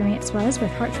his experience was with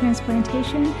heart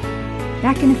transplantation.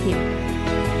 Back in a few.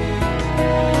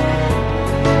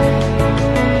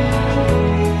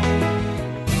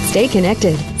 Stay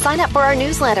connected. Sign up for our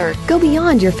newsletter. Go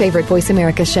beyond your favorite Voice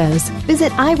America shows.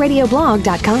 Visit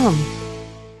iradioblog.com.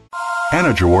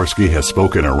 Anna Jaworski has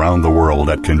spoken around the world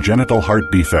at congenital heart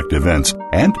defect events,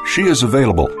 and she is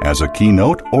available as a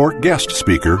keynote or guest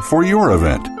speaker for your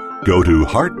event. Go to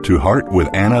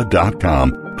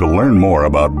hearttoheartwithanna.com to learn more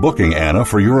about booking Anna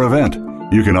for your event.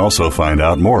 You can also find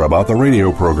out more about the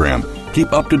radio program,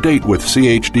 keep up to date with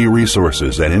CHD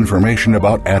resources and information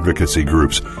about advocacy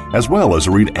groups, as well as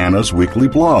read Anna's weekly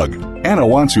blog. Anna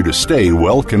wants you to stay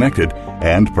well connected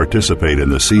and participate in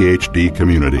the CHD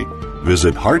community.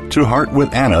 Visit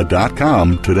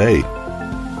hearttoheartwithanna.com today.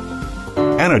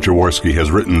 Anna Jaworski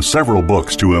has written several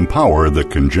books to empower the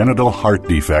congenital heart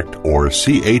defect or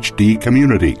CHD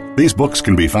community. These books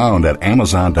can be found at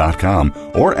Amazon.com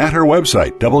or at her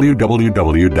website,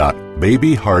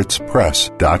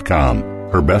 www.babyheartspress.com.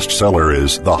 Her bestseller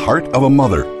is The Heart of a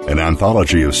Mother, an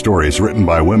anthology of stories written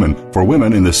by women for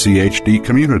women in the CHD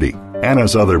community.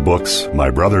 Anna's other books,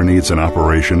 My Brother Needs an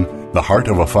Operation, The Heart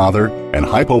of a Father, and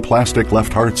Hypoplastic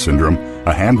Left Heart Syndrome,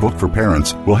 a handbook for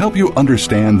parents, will help you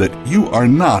understand that you are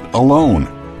not alone.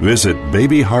 Visit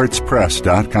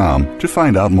babyheartspress.com to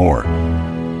find out more.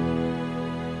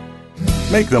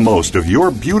 Make the most of your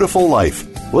beautiful life.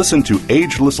 Listen to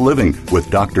Ageless Living with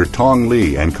Dr. Tong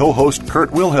Li and co-host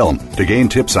Kurt Wilhelm to gain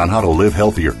tips on how to live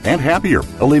healthier and happier,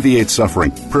 alleviate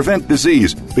suffering, prevent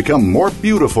disease, become more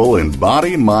beautiful in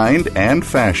body, mind, and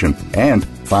fashion, and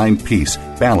find peace,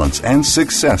 balance, and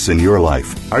success in your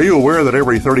life. Are you aware that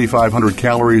every 3,500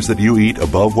 calories that you eat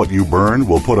above what you burn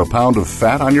will put a pound of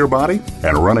fat on your body?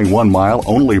 And running 1 mile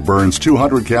only burns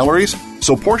 200 calories?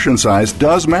 So portion size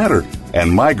does matter,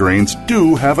 and migraines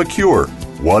do have a cure.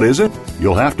 What is it?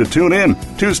 You'll have to tune in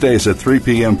Tuesdays at 3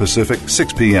 p.m. Pacific,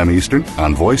 6 p.m. Eastern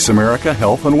on Voice America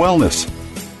Health and Wellness.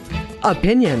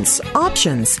 Opinions,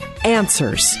 options,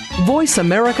 answers. Voice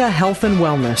America Health and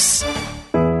Wellness.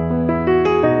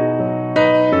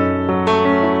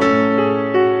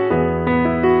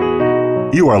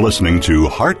 You are listening to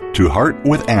Heart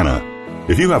with Anna.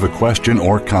 If you have a question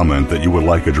or comment that you would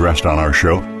like addressed on our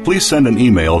show, please send an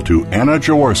email to Anna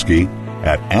Jaworski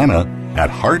at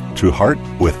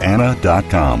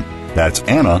anna@hearttoheartwithanna.com. That's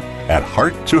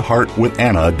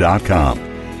Anna@hearttoheartwithanna.com.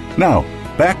 Now,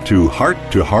 back to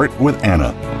Heart with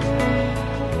Anna.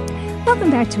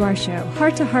 Welcome back to our show,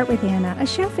 Heart to Heart with Anna, a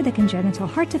show for the congenital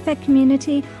heart defect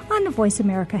community on the Voice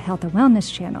America Health and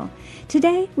Wellness channel.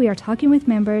 Today, we are talking with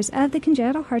members of the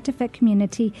congenital heart defect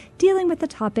community dealing with the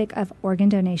topic of organ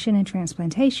donation and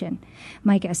transplantation.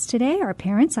 My guests today are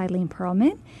parents Eileen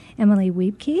Perlman, Emily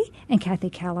Wiebke, and Kathy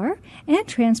Keller, and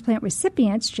transplant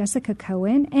recipients Jessica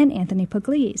Cohen and Anthony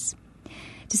Pugliese.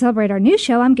 To celebrate our new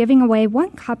show, I'm giving away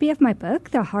one copy of my book,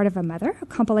 The Heart of a Mother, a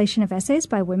compilation of essays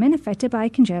by women affected by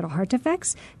congenital heart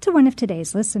defects, to one of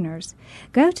today's listeners.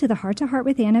 Go to the Heart to Heart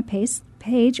with Anna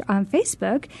page on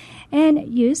Facebook and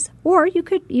or you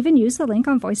could even use the link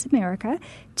on Voice America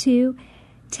to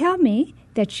tell me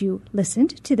that you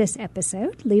listened to this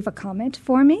episode. Leave a comment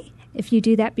for me. If you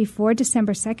do that before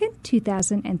December 2nd,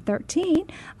 2013,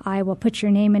 I will put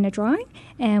your name in a drawing,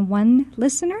 and one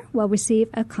listener will receive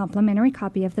a complimentary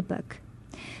copy of the book.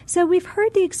 So we've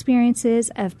heard the experiences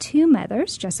of two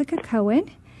mothers, Jessica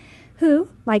Cohen, who,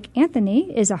 like Anthony,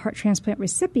 is a heart transplant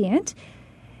recipient,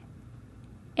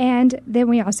 and then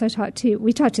we also talked to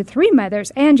three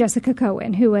mothers and Jessica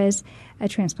Cohen, who was a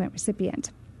transplant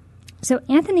recipient. So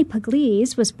Anthony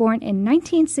Pugliese was born in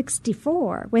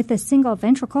 1964 with a single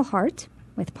ventricle heart,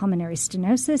 with pulmonary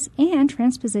stenosis and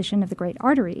transposition of the great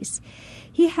arteries.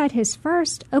 He had his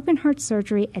first open heart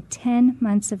surgery at 10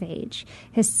 months of age,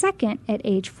 his second at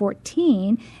age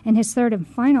 14, and his third and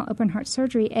final open heart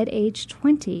surgery at age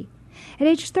 20. At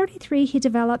age 33, he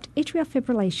developed atrial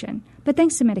fibrillation, but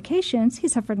thanks to medications, he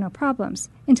suffered no problems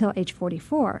until age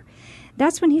 44.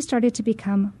 That's when he started to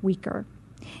become weaker.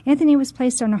 Anthony was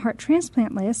placed on a heart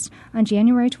transplant list on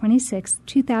January 26,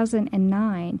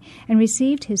 2009, and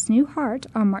received his new heart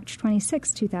on March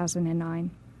 26, 2009.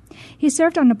 He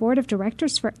served on the board of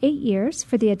directors for 8 years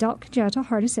for the Adult Congenital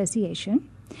Heart Association.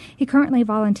 He currently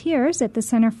volunteers at the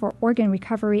Center for Organ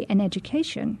Recovery and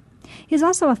Education. He is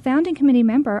also a founding committee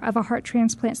member of a heart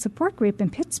transplant support group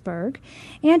in Pittsburgh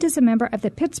and is a member of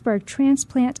the Pittsburgh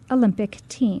Transplant Olympic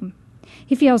team.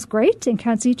 He feels great and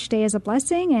counts each day as a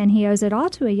blessing, and he owes it all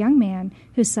to a young man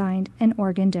who signed an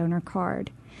organ donor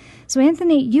card. So,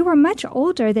 Anthony, you were much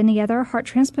older than the other heart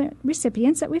transplant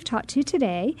recipients that we've talked to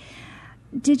today.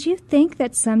 Did you think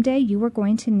that someday you were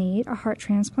going to need a heart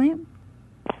transplant?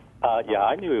 Yeah,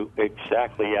 I knew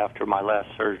exactly after my last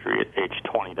surgery at age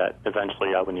 20 that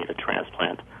eventually I would need a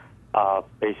transplant.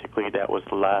 Basically, that was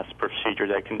the last procedure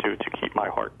they can do to keep my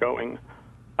heart going.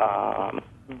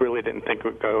 Really didn't think it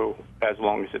would go as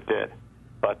long as it did.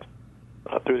 But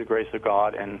through the grace of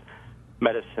God and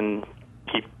medicine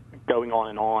keep going on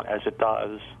and on as it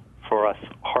does for us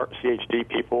heart CHD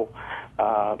people,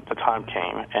 the time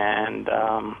came, and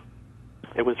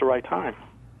it was the right time.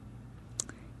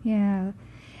 Yeah.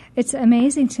 It's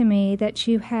amazing to me that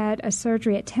you had a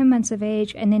surgery at 10 months of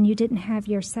age and then you didn't have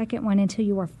your second one until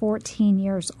you were 14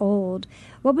 years old.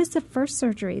 What was the first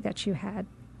surgery that you had?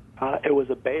 It was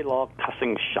a Baylog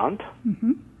Tussing shunt,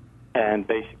 and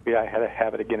basically I had to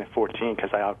have it again at 14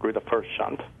 because I outgrew the first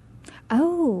shunt.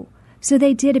 Oh, so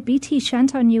they did a BT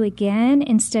shunt on you again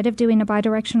instead of doing a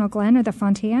bidirectional Glenn or the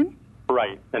Fontan?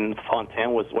 Right, and the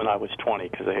Fontan was when I was 20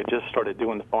 because they had just started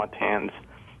doing the Fontans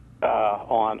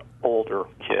on older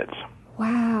kids.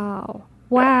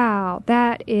 Wow,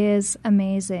 that is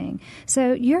amazing.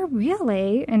 So you're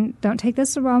really, and don't take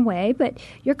this the wrong way, but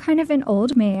you're kind of an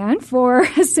old man for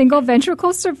a single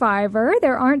ventricle survivor.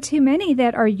 There aren't too many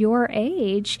that are your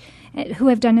age who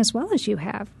have done as well as you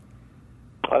have.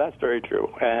 Well, that's very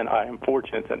true, and I am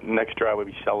fortunate that next year I will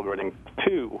be celebrating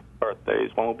 2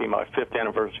 birthdays. One will be my 5th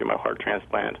anniversary of my heart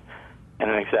transplant, And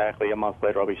then exactly a month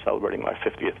later, I'll be celebrating my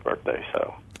 50th birthday.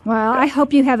 So, well, I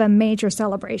hope you have a major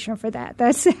celebration for that.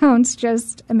 That sounds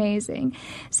just amazing.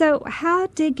 So how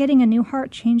did getting a new heart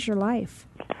change your life?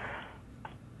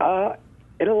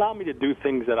 It allowed me to do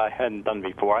things that I hadn't done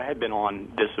before. I had been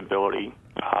on disability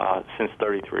since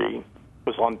 33,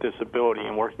 was on disability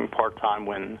and working part-time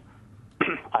when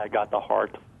I got the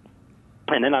heart.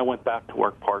 And then I went back to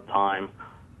work part-time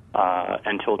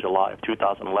until July of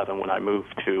 2011 when I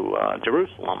moved to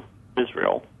Jerusalem,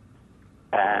 Israel.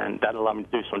 And that allowed me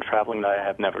to do some traveling that I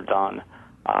have never done.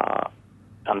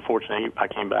 Unfortunately, I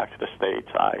came back to the States.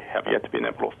 I have yet to be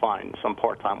able to find some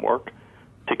part-time work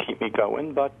to keep me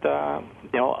going. But,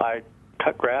 I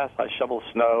cut grass, I shovel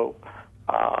snow,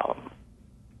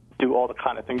 do all the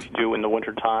kind of things you do in the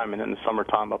wintertime and in the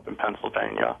summertime up in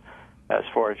Pennsylvania. As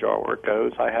far as yard work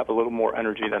goes, I have a little more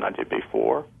energy than I did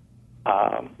before.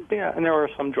 And there are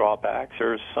some drawbacks.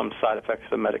 There's some side effects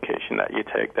of medication that you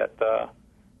take that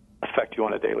affect you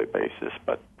on a daily basis,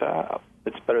 but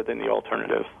it's better than the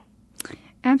alternative.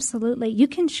 Absolutely. You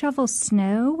can shovel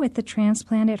snow with the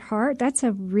transplanted heart. That's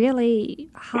a really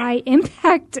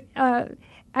high-impact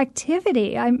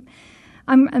activity. I'm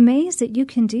amazed that you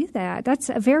can do that. That's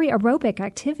a very aerobic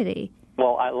activity.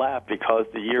 Well, I laugh because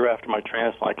the year after my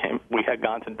transplant we had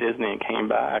gone to Disney and came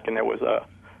back, and there was a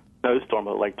snowstorm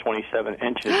of like 27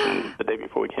 inches the day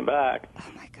before we came back.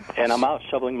 Oh, my gosh. And I'm out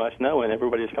shoveling my snow, and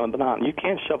everybody's going, "Don, you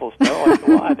can't shovel snow." I said,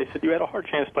 "Why?" They said, "You had a heart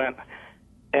transplant."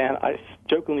 And I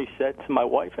jokingly said to my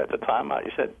wife at the time, I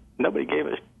said, "Nobody gave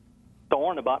a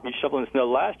darn about me shoveling snow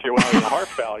last year when I was in heart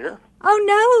failure."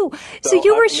 Oh, no. So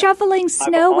you were shoveling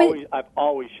snow I've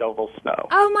always shoveled snow.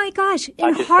 Oh, my gosh.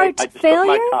 In heart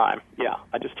failure? I just took my time. Yeah,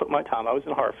 I just took my time. I was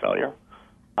in heart failure.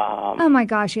 Oh, my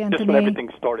gosh, Anthony. Just when everything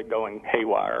started going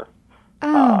haywire.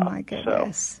 Oh, my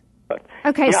goodness.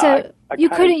 Okay, yeah, so you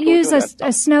couldn't use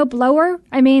a snow blower?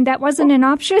 I mean, that wasn't an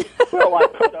option? Well, I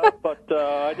could have, but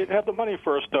I didn't have the money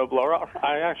for a snow blower.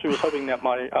 I actually was hoping that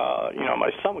my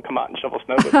son would come out and shovel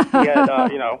snow, but he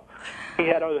had, he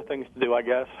had other things to do, I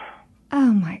guess.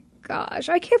 Oh, my gosh.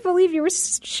 I can't believe you were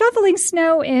shoveling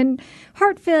snow in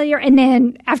heart failure, and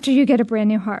then after you get a brand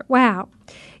new heart. Wow.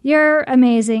 You're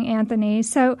amazing, Anthony.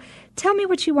 So tell me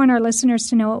what you want our listeners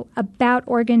to know about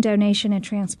organ donation and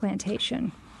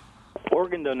transplantation.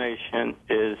 Organ donation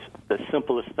is the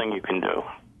simplest thing you can do.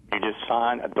 You just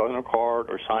sign a donor card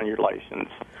or sign your license.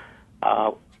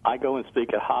 I go and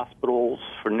speak at hospitals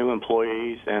for new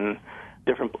employees and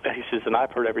different places, and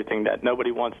I've heard everything that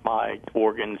nobody wants my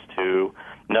organs to.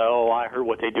 No, I heard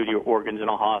what they do to your organs in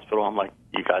a hospital. I'm like,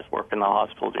 you guys work in the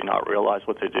hospital. Do you not realize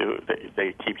what they do?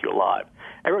 They keep you alive.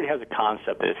 Everybody has a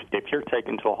concept that if you're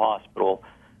taken to a hospital,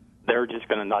 they're just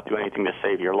going to not do anything to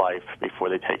save your life before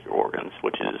they take your organs,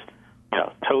 which is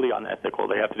totally unethical.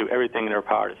 They have to do everything in their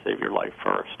power to save your life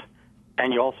first.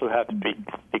 And you also have to be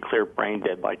declared brain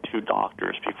dead by 2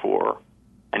 doctors before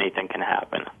anything can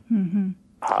happen. Mm-hmm.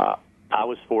 I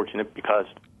was fortunate because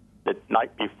the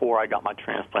night before I got my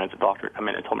transplant, the doctor came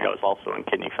in and told me I was also in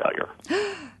kidney failure.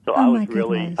 So I was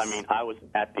really, I was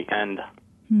at the end,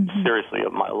 seriously,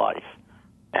 of my life.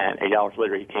 And 8 hours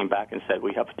later, he came back and said,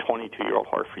 "We have a 22-year-old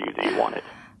heart for you. Do you want it?"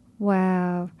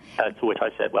 Wow. To which I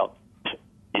said, well,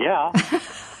 yeah.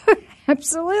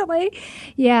 Absolutely.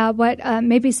 Yeah, what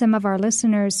maybe some of our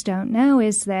listeners don't know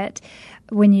is that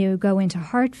when you go into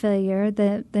heart failure,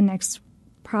 the next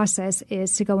process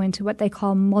is to go into what they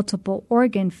call multiple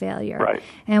organ failure. Right.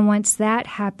 And once that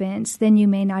happens, then you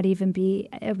may not even be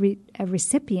a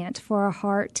recipient for a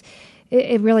heart.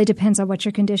 It really depends on what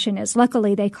your condition is.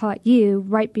 Luckily, they caught you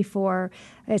right before.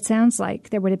 It sounds like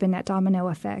there would have been that domino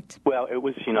effect. Well, it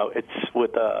was, it's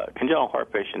with congenital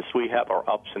heart patients, we have our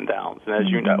ups and downs. And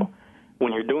as you know,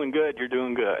 when you're doing good, you're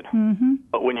doing good. Mm-hmm.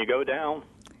 But when you go down,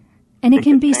 and it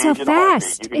can be so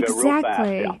fast. You can Exactly.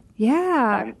 Go real fast,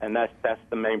 yeah. And that's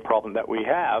the main problem that we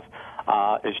have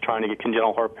is trying to get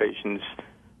congenital heart patients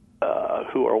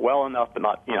who are well enough, but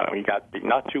not, you got to be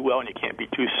not too well, and you can't be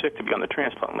too sick to be on the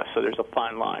transplant list. So there's a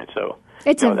fine line. So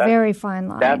it's a very fine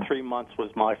line. That 3 months was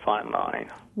my fine line.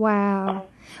 Wow.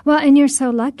 Well, and you're so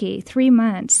lucky. 3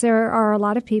 months. There are a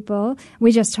lot of people.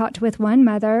 We just talked with one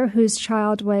mother whose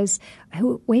child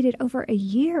who waited over a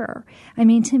year. I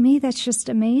mean, to me, that's just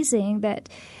amazing that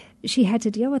she had to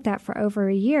deal with that for over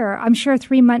a year. I'm sure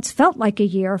 3 months felt like a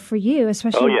year for you,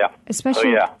 especially.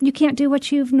 You can't do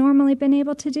what you've normally been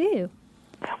able to do.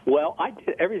 Well, I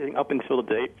did everything up until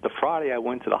the Friday I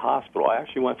went to the hospital. I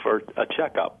actually went for a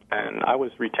checkup, and I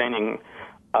was retaining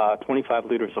 25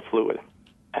 liters of fluid.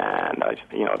 And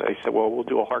they said, "Well, we'll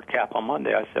do a heart cath on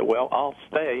Monday." I said, "Well, I'll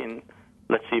stay and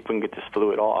let's see if we can get this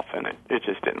fluid off." And it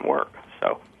just didn't work.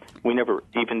 So we never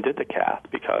even did the cath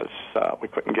because we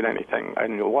couldn't get anything,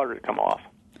 any water to come off.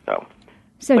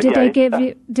 So did they give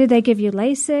you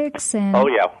Lasix and Oh,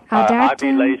 yeah.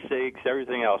 Aldactin? IV Lasix,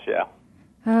 everything else, yeah.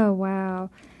 Oh, wow.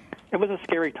 It was a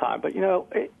scary time, but,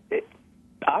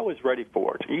 I was ready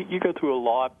for it. You go through a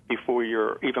lot before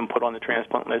you're even put on the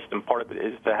transplant list, and part of it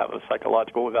is to have a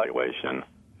psychological evaluation.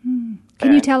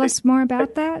 Can you tell us more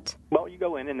about that? Well, you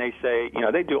go in and they say,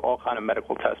 they do all kind of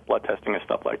medical tests, blood testing and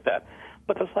stuff like that.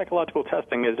 But the psychological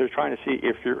testing is they're trying to see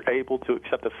if you're able to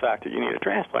accept the fact that you need a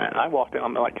transplant. And I walked in,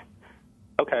 I'm like,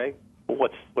 okay, well,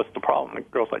 what's the problem? And the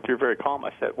girl's like, you're very calm.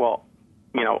 I said, well,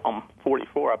 I'm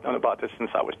 44. I've known about this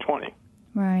since I was 20.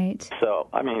 Right. So,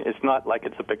 it's not like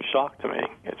it's a big shock to me.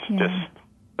 It's just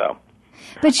so.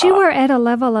 But you were at a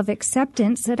level of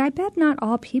acceptance that I bet not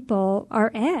all people are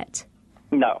at.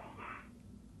 No.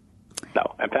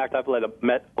 In fact, I've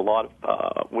met a lot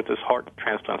of, with this heart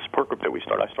transplant support group that we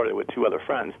started. I started with two other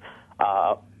friends.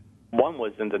 One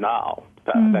was in denial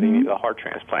that he needed a heart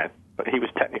transplant, but he was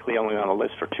technically only on the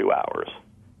list for 2 hours.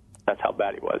 That's how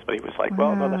bad he was. But he was like,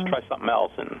 well, no, let's try something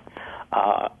else. And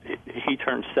he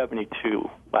turned 72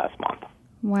 last month.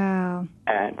 Wow.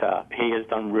 And he has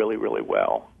done really, really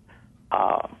well.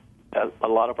 A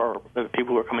lot of the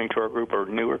people who are coming to our group are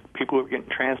newer people who are getting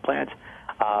transplants.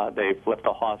 They've left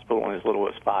the hospital in as little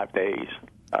as 5 days.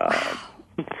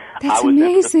 That's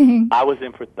amazing. I was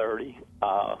in for 30.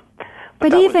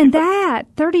 But even that,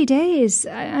 30 days,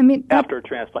 after a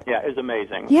transplant, it's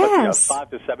amazing. Yes. But,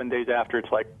 5 to 7 days after,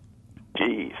 it's like,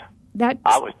 geez.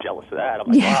 I was jealous of that. I'm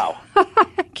like, wow.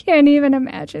 I can't even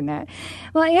imagine that.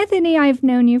 Well, Anthony, I've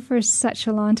known you for such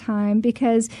a long time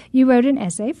because you wrote an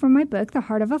essay for my book, The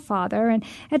Heart of a Father, and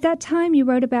at that time you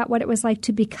wrote about what it was like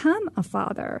to become a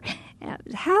father.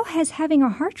 How has having a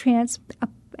heart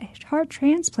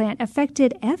transplant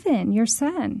affected Evan, your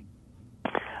son?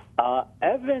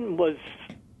 Evan was,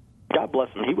 God bless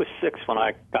him, he was 6 when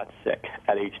I got sick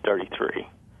at age 33.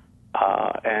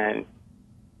 And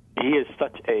he is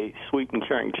such a sweet and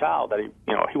caring child that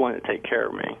he wanted to take care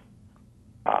of me.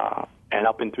 And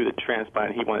up and through the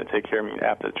transplant, he wanted to take care of me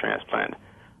after the transplant.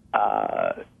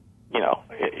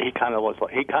 He kind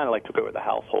of took over the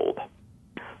household,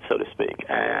 so to speak.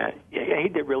 And he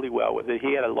did really well with it.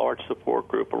 He had a large support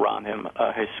group around him,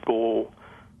 his school,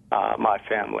 my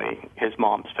family, his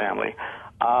mom's family.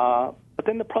 But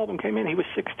then the problem came in. He was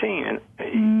 16,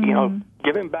 and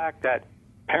giving back that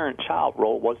parent-child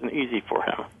role wasn't easy for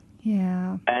him.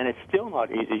 Yeah. And it's still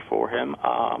not easy for him.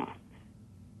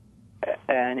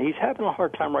 And he's having a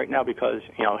hard time right now because,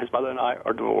 his mother and I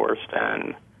are divorced,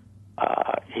 and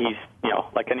he's,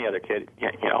 like any other kid,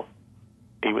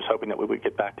 he was hoping that we would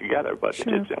get back together, but it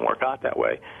just didn't work out that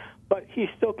way. But he's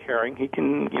still caring. He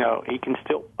can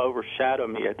still overshadow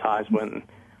me at times when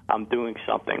I'm doing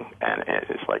something, and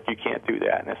it's like, you can't do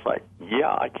that. And it's like,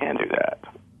 yeah, I can do that.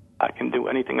 I can do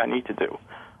anything I need to do.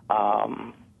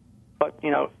 But,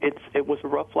 it was a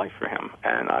rough life for him,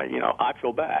 and, I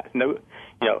feel bad.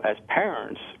 As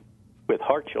parents with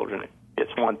heart children,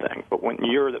 it's one thing, but when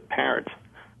you're the parent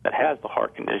that has the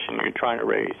heart condition, you're trying to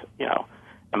raise,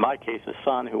 in my case, a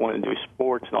son who wanted to do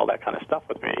sports and all that kind of stuff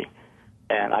with me,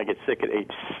 and I get sick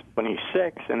when he's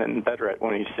 6, and then better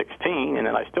when he's 16, and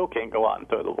then I still can't go out and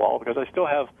throw the ball because I still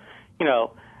have,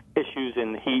 issues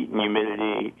in heat and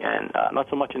humidity, and not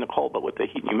so much in the cold, but with the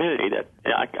heat and humidity that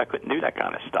I couldn't do that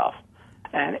kind of stuff.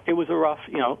 And it was a rough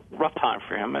time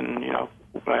for him, and,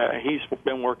 he's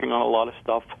been working on a lot of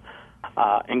stuff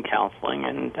in counseling,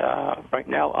 and right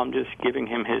now I'm just giving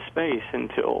him his space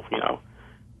until,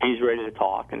 he's ready to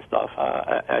talk and stuff.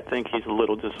 I think he's a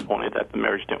little disappointed that the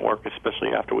marriage didn't work,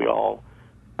 especially after we all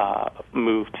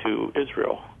moved to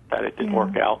Israel, that it didn't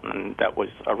work out, and that was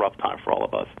a rough time for all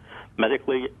of us.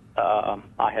 Medically,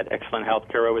 I had excellent health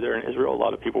care over there in Israel. A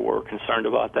lot of people were concerned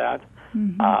about that.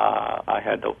 Mm-hmm. I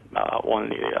had one of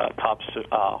the top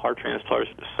heart transplant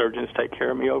surgeons take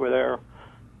care of me over there.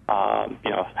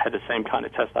 Had the same kind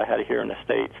of test I had here in the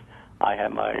States. I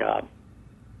had my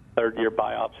third-year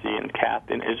biopsy and cath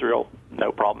in Israel.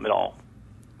 No problem at all.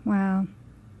 Wow.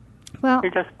 Well,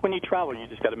 when you travel, you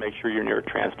just got to make sure you're near a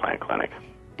transplant clinic.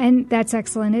 And that's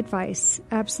excellent advice.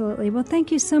 Absolutely. Well,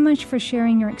 thank you so much for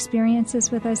sharing your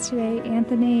experiences with us today,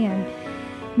 Anthony. And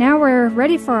now we're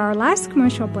ready for our last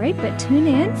commercial break, but tune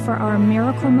in for our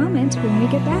miracle moment when we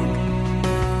get back.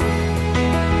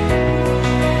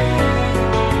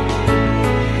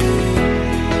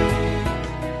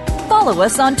 Follow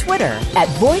us on Twitter at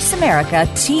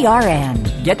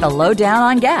VoiceAmericaTRN. Get the lowdown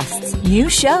on guests, new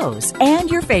shows, and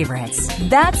your favorites.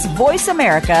 That's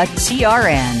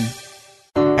VoiceAmericaTRN.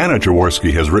 Anna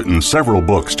Jaworski has written several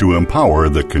books to empower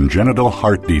the congenital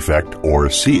heart defect, or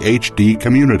CHD,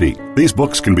 community. These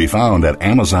books can be found at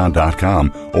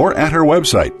Amazon.com or at her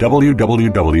website,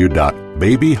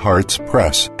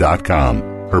 www.babyheartspress.com.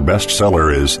 Her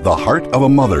bestseller is The Heart of a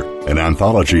Mother, an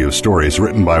anthology of stories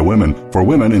written by women for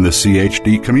women in the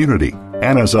CHD community.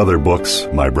 Anna's other books,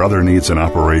 My Brother Needs an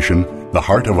Operation, The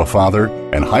Heart of a Father,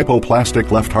 and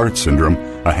Hypoplastic Left Heart Syndrome,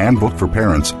 a handbook for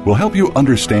parents, will help you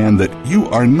understand that you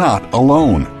are not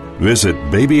alone. Visit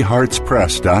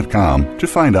babyheartspress.com to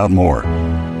find out more.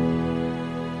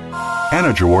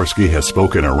 Anna Jaworski has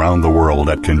spoken around the world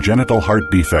at congenital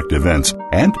heart defect events,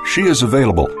 and she is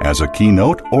available as a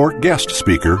keynote or guest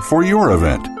speaker for your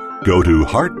event. Go to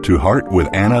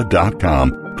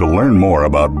hearttoheartwithanna.com to learn more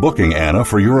about booking Anna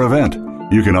for your event.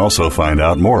 You can also find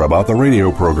out more about the radio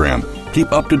program,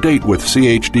 keep up to date with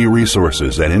CHD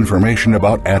resources and information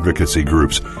about advocacy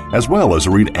groups, as well as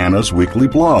read Anna's weekly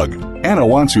blog. Anna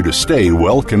wants you to stay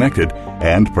well connected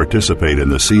and participate in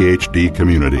the CHD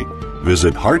community.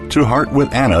 Visit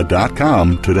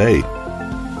hearttoheartwithanna.com today.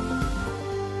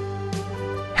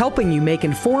 Helping you make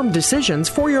informed decisions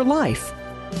for your life.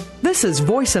 This is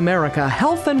Voice America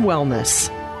Health and Wellness.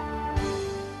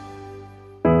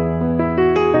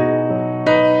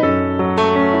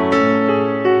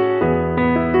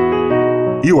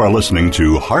 You are listening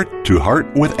to Heart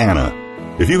with Anna.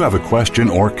 If you have a question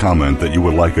or comment that you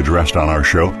would like addressed on our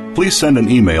show, please send an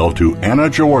email to Anna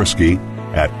Jaworski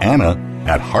at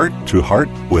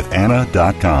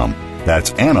anna@hearttoheartwithanna.com.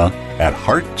 That's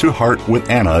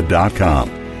Anna@hearttoheartwithanna.com.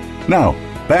 Now,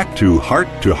 back to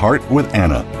Heart with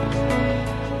Anna.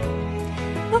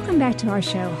 Welcome back to our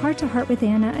show, Heart to Heart with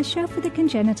Anna, a show for the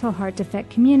congenital heart defect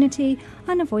community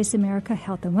on the Voice America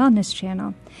Health and Wellness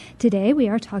channel. Today we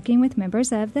are talking with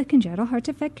members of the congenital heart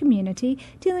defect community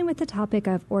dealing with the topic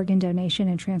of organ donation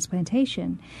and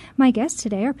transplantation. My guests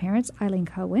today are parents Eileen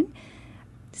Perlman,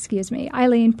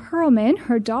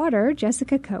 her daughter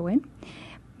Jessica Cohen,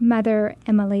 mother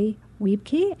Emily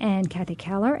Wiebke and Kathy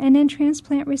Keller, and then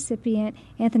transplant recipient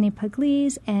Anthony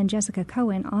Pugliese, and Jessica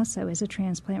Cohen also is a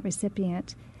transplant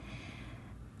recipient.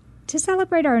 To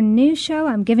celebrate our new show,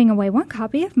 I'm giving away one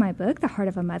copy of my book, The Heart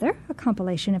of a Mother, a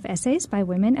compilation of essays by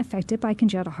women affected by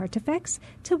congenital heart defects,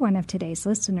 to one of today's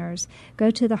listeners.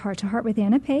 Go to the Heart to Heart with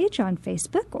Anna page on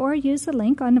Facebook or use the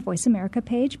link on the Voice America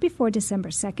page before December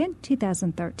 2nd,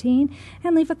 2013,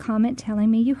 and leave a comment telling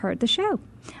me you heard the show.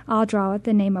 I'll draw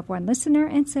the name of one listener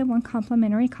and send one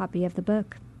complimentary copy of the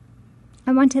book.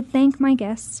 I want to thank my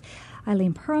guests,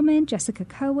 Eileen Perlman, Jessica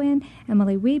Cohen,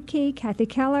 Emily Wiebke, Kathy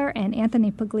Keller, and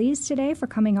Anthony Pugliese today for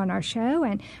coming on our show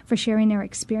and for sharing their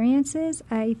experiences.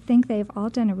 I think they've all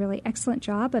done a really excellent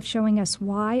job of showing us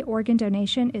why organ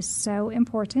donation is so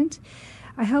important.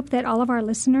 I hope that all of our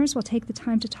listeners will take the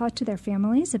time to talk to their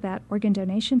families about organ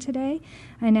donation today.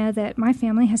 I know that my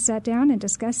family has sat down and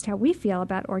discussed how we feel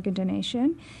about organ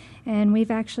donation, and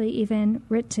we've actually even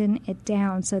written it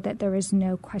down so that there is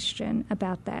no question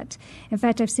about that. In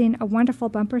fact, I've seen a wonderful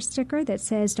bumper sticker that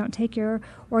says, "Don't take your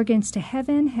organs to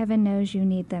heaven. Heaven knows you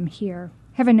need them here.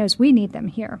 Heaven knows we need them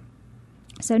here."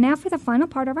 So now for the final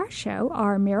part of our show,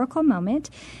 our Miracle Moment.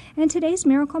 And today's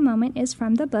Miracle Moment is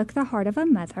from the book, The Heart of a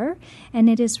Mother, and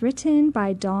it is written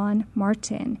by Dawn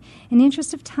Martin. In the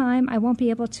interest of time, I won't be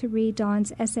able to read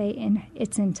Dawn's essay in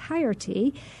its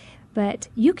entirety, but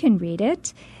you can read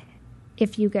it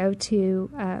if you go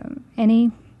to any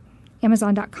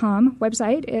Amazon.com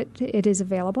website. It is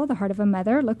available, The Heart of a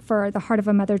Mother. Look for The Heart of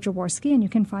a Mother Jaworski, and you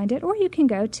can find it. Or you can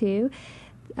go to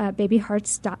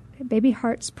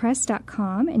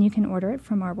babyheartspress.com, and you can order it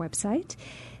from our website.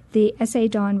 The essay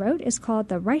Dawn wrote is called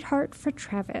The Right Heart for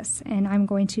Travis, and I'm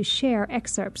going to share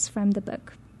excerpts from the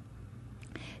book.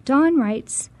 Dawn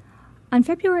writes, "On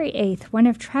February 8th, one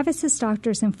of Travis's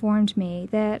doctors informed me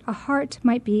that a heart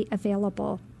might be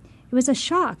available. It was a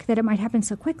shock that it might happen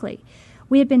so quickly.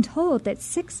 We had been told that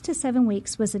 6 to 7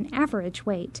 weeks was an average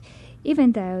wait,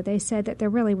 even though they said that there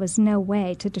really was no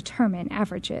way to determine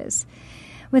averages.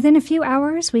 Within a few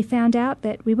hours, we found out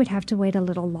that we would have to wait a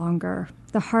little longer.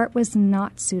 The heart was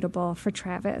not suitable for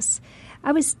Travis.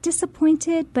 I was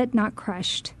disappointed but not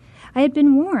crushed. I had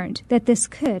been warned that this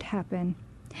could happen.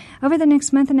 Over the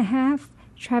next month and a half,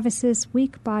 Travis's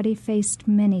weak body faced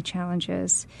many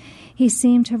challenges. He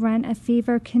seemed to run a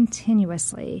fever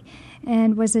continuously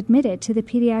and was admitted to the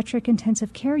Pediatric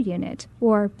Intensive Care Unit,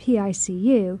 or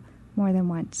PICU, more than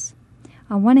once.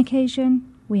 On one occasion,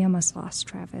 we almost lost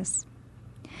Travis.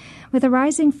 With a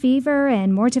rising fever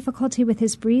and more difficulty with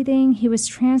his breathing, he was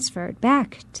transferred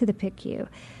back to the PICU.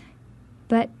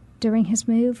 But during his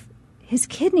move, his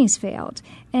kidneys failed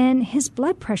and his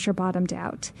blood pressure bottomed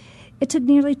out. It took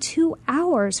nearly 2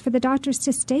 hours for the doctors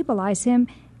to stabilize him,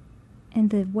 and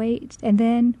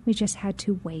then we just had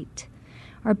to wait.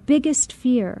 Our biggest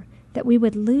fear, that we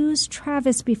would lose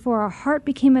Travis before our heart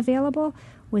became available,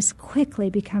 was quickly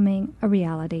becoming a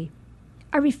reality.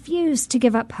 I refused to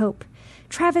give up hope.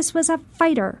 Travis was a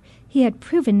fighter. He had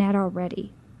proven that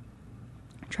already.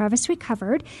 Travis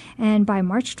recovered, and by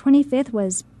March 25th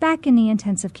was back in the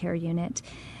intensive care unit,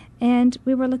 and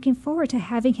we were looking forward to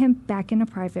having him back in a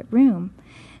private room.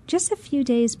 Just a few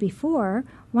days before,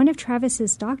 one of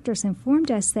Travis's doctors informed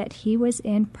us that he was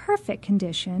in perfect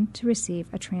condition to receive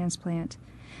a transplant.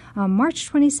 On March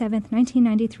 27,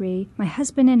 1993, my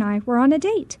husband and I were on a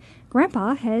date.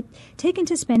 Grandpa had taken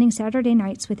to spending Saturday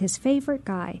nights with his favorite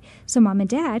guy, so Mom and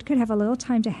Dad could have a little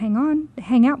time to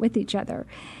hang out with each other.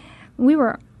 We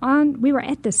were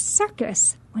at the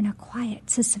circus when a quiet,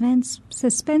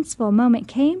 suspenseful moment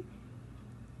came,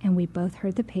 and we both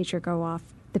heard the pager go off.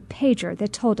 The pager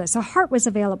that told us a heart was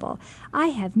available. I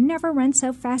have never run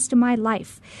so fast in my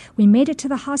life. We made it to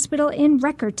the hospital in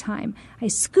record time. I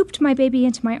scooped my baby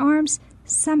into my arms,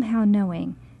 somehow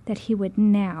knowing that he would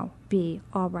now be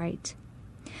all right.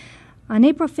 On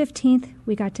April 15th,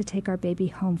 we got to take our baby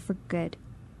home for good.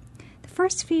 The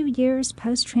first few years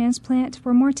post-transplant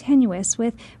were more tenuous,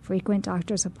 with frequent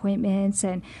doctor's appointments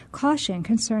and caution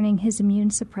concerning his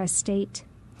immune-suppressed state.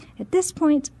 At this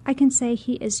point, I can say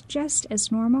he is just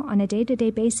as normal on a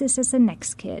day-to-day basis as the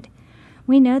next kid.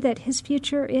 We know that his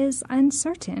future is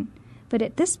uncertain, but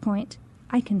at this point,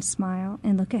 I can smile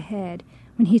and look ahead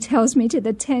when he tells me to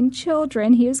the 10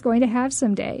 children he is going to have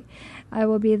someday. I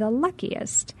will be the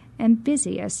luckiest and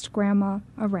busiest grandma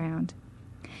around.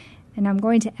 And I'm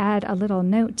going to add a little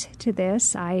note to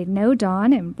this. I know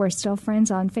Dawn, and we're still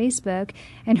friends on Facebook,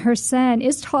 and her son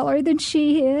is taller than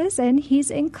she is, and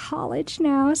he's in college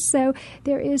now, so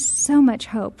there is so much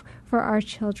hope for our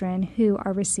children who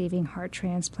are receiving heart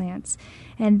transplants.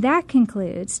 And that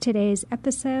concludes today's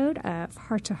episode of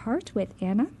Heart to Heart with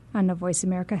Anna on the Voice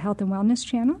America Health and Wellness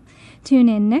channel. Tune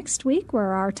in next week,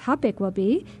 where our topic will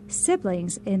be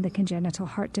siblings in the congenital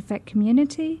heart defect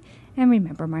community. And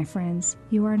remember, my friends,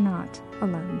 you are not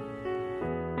alone.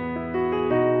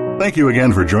 Thank you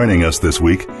again for joining us this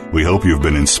week. We hope you've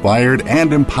been inspired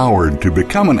and empowered to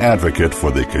become an advocate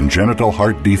for the congenital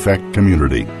heart defect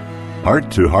community.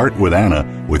 Heart to Heart with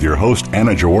Anna, with your host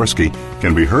Anna Jaworski,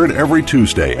 can be heard every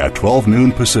Tuesday at 12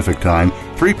 noon Pacific Time,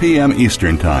 3 p.m.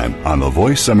 Eastern Time on the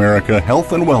Voice America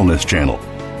Health and Wellness channel.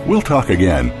 We'll talk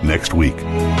again next week.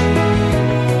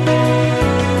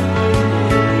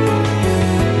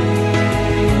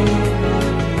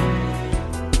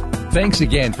 Thanks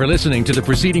again for listening to the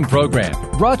preceding program,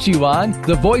 brought to you on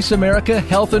the Voice America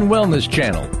Health and Wellness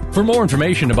channel. For more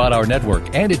information about our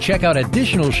network and to check out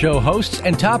additional show hosts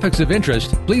and topics of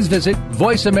interest, please visit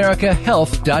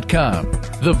voiceamericahealth.com.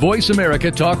 The Voice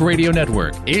America Talk Radio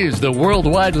Network is the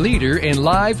worldwide leader in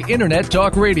live Internet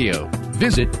talk radio.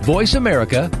 Visit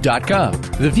voiceamerica.com.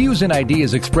 The views and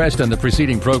ideas expressed on the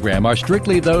preceding program are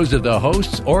strictly those of the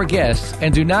hosts or guests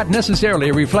and do not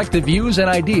necessarily reflect the views and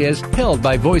ideas held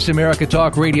by Voice America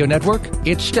Talk Radio Network,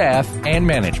 its staff, and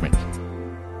management.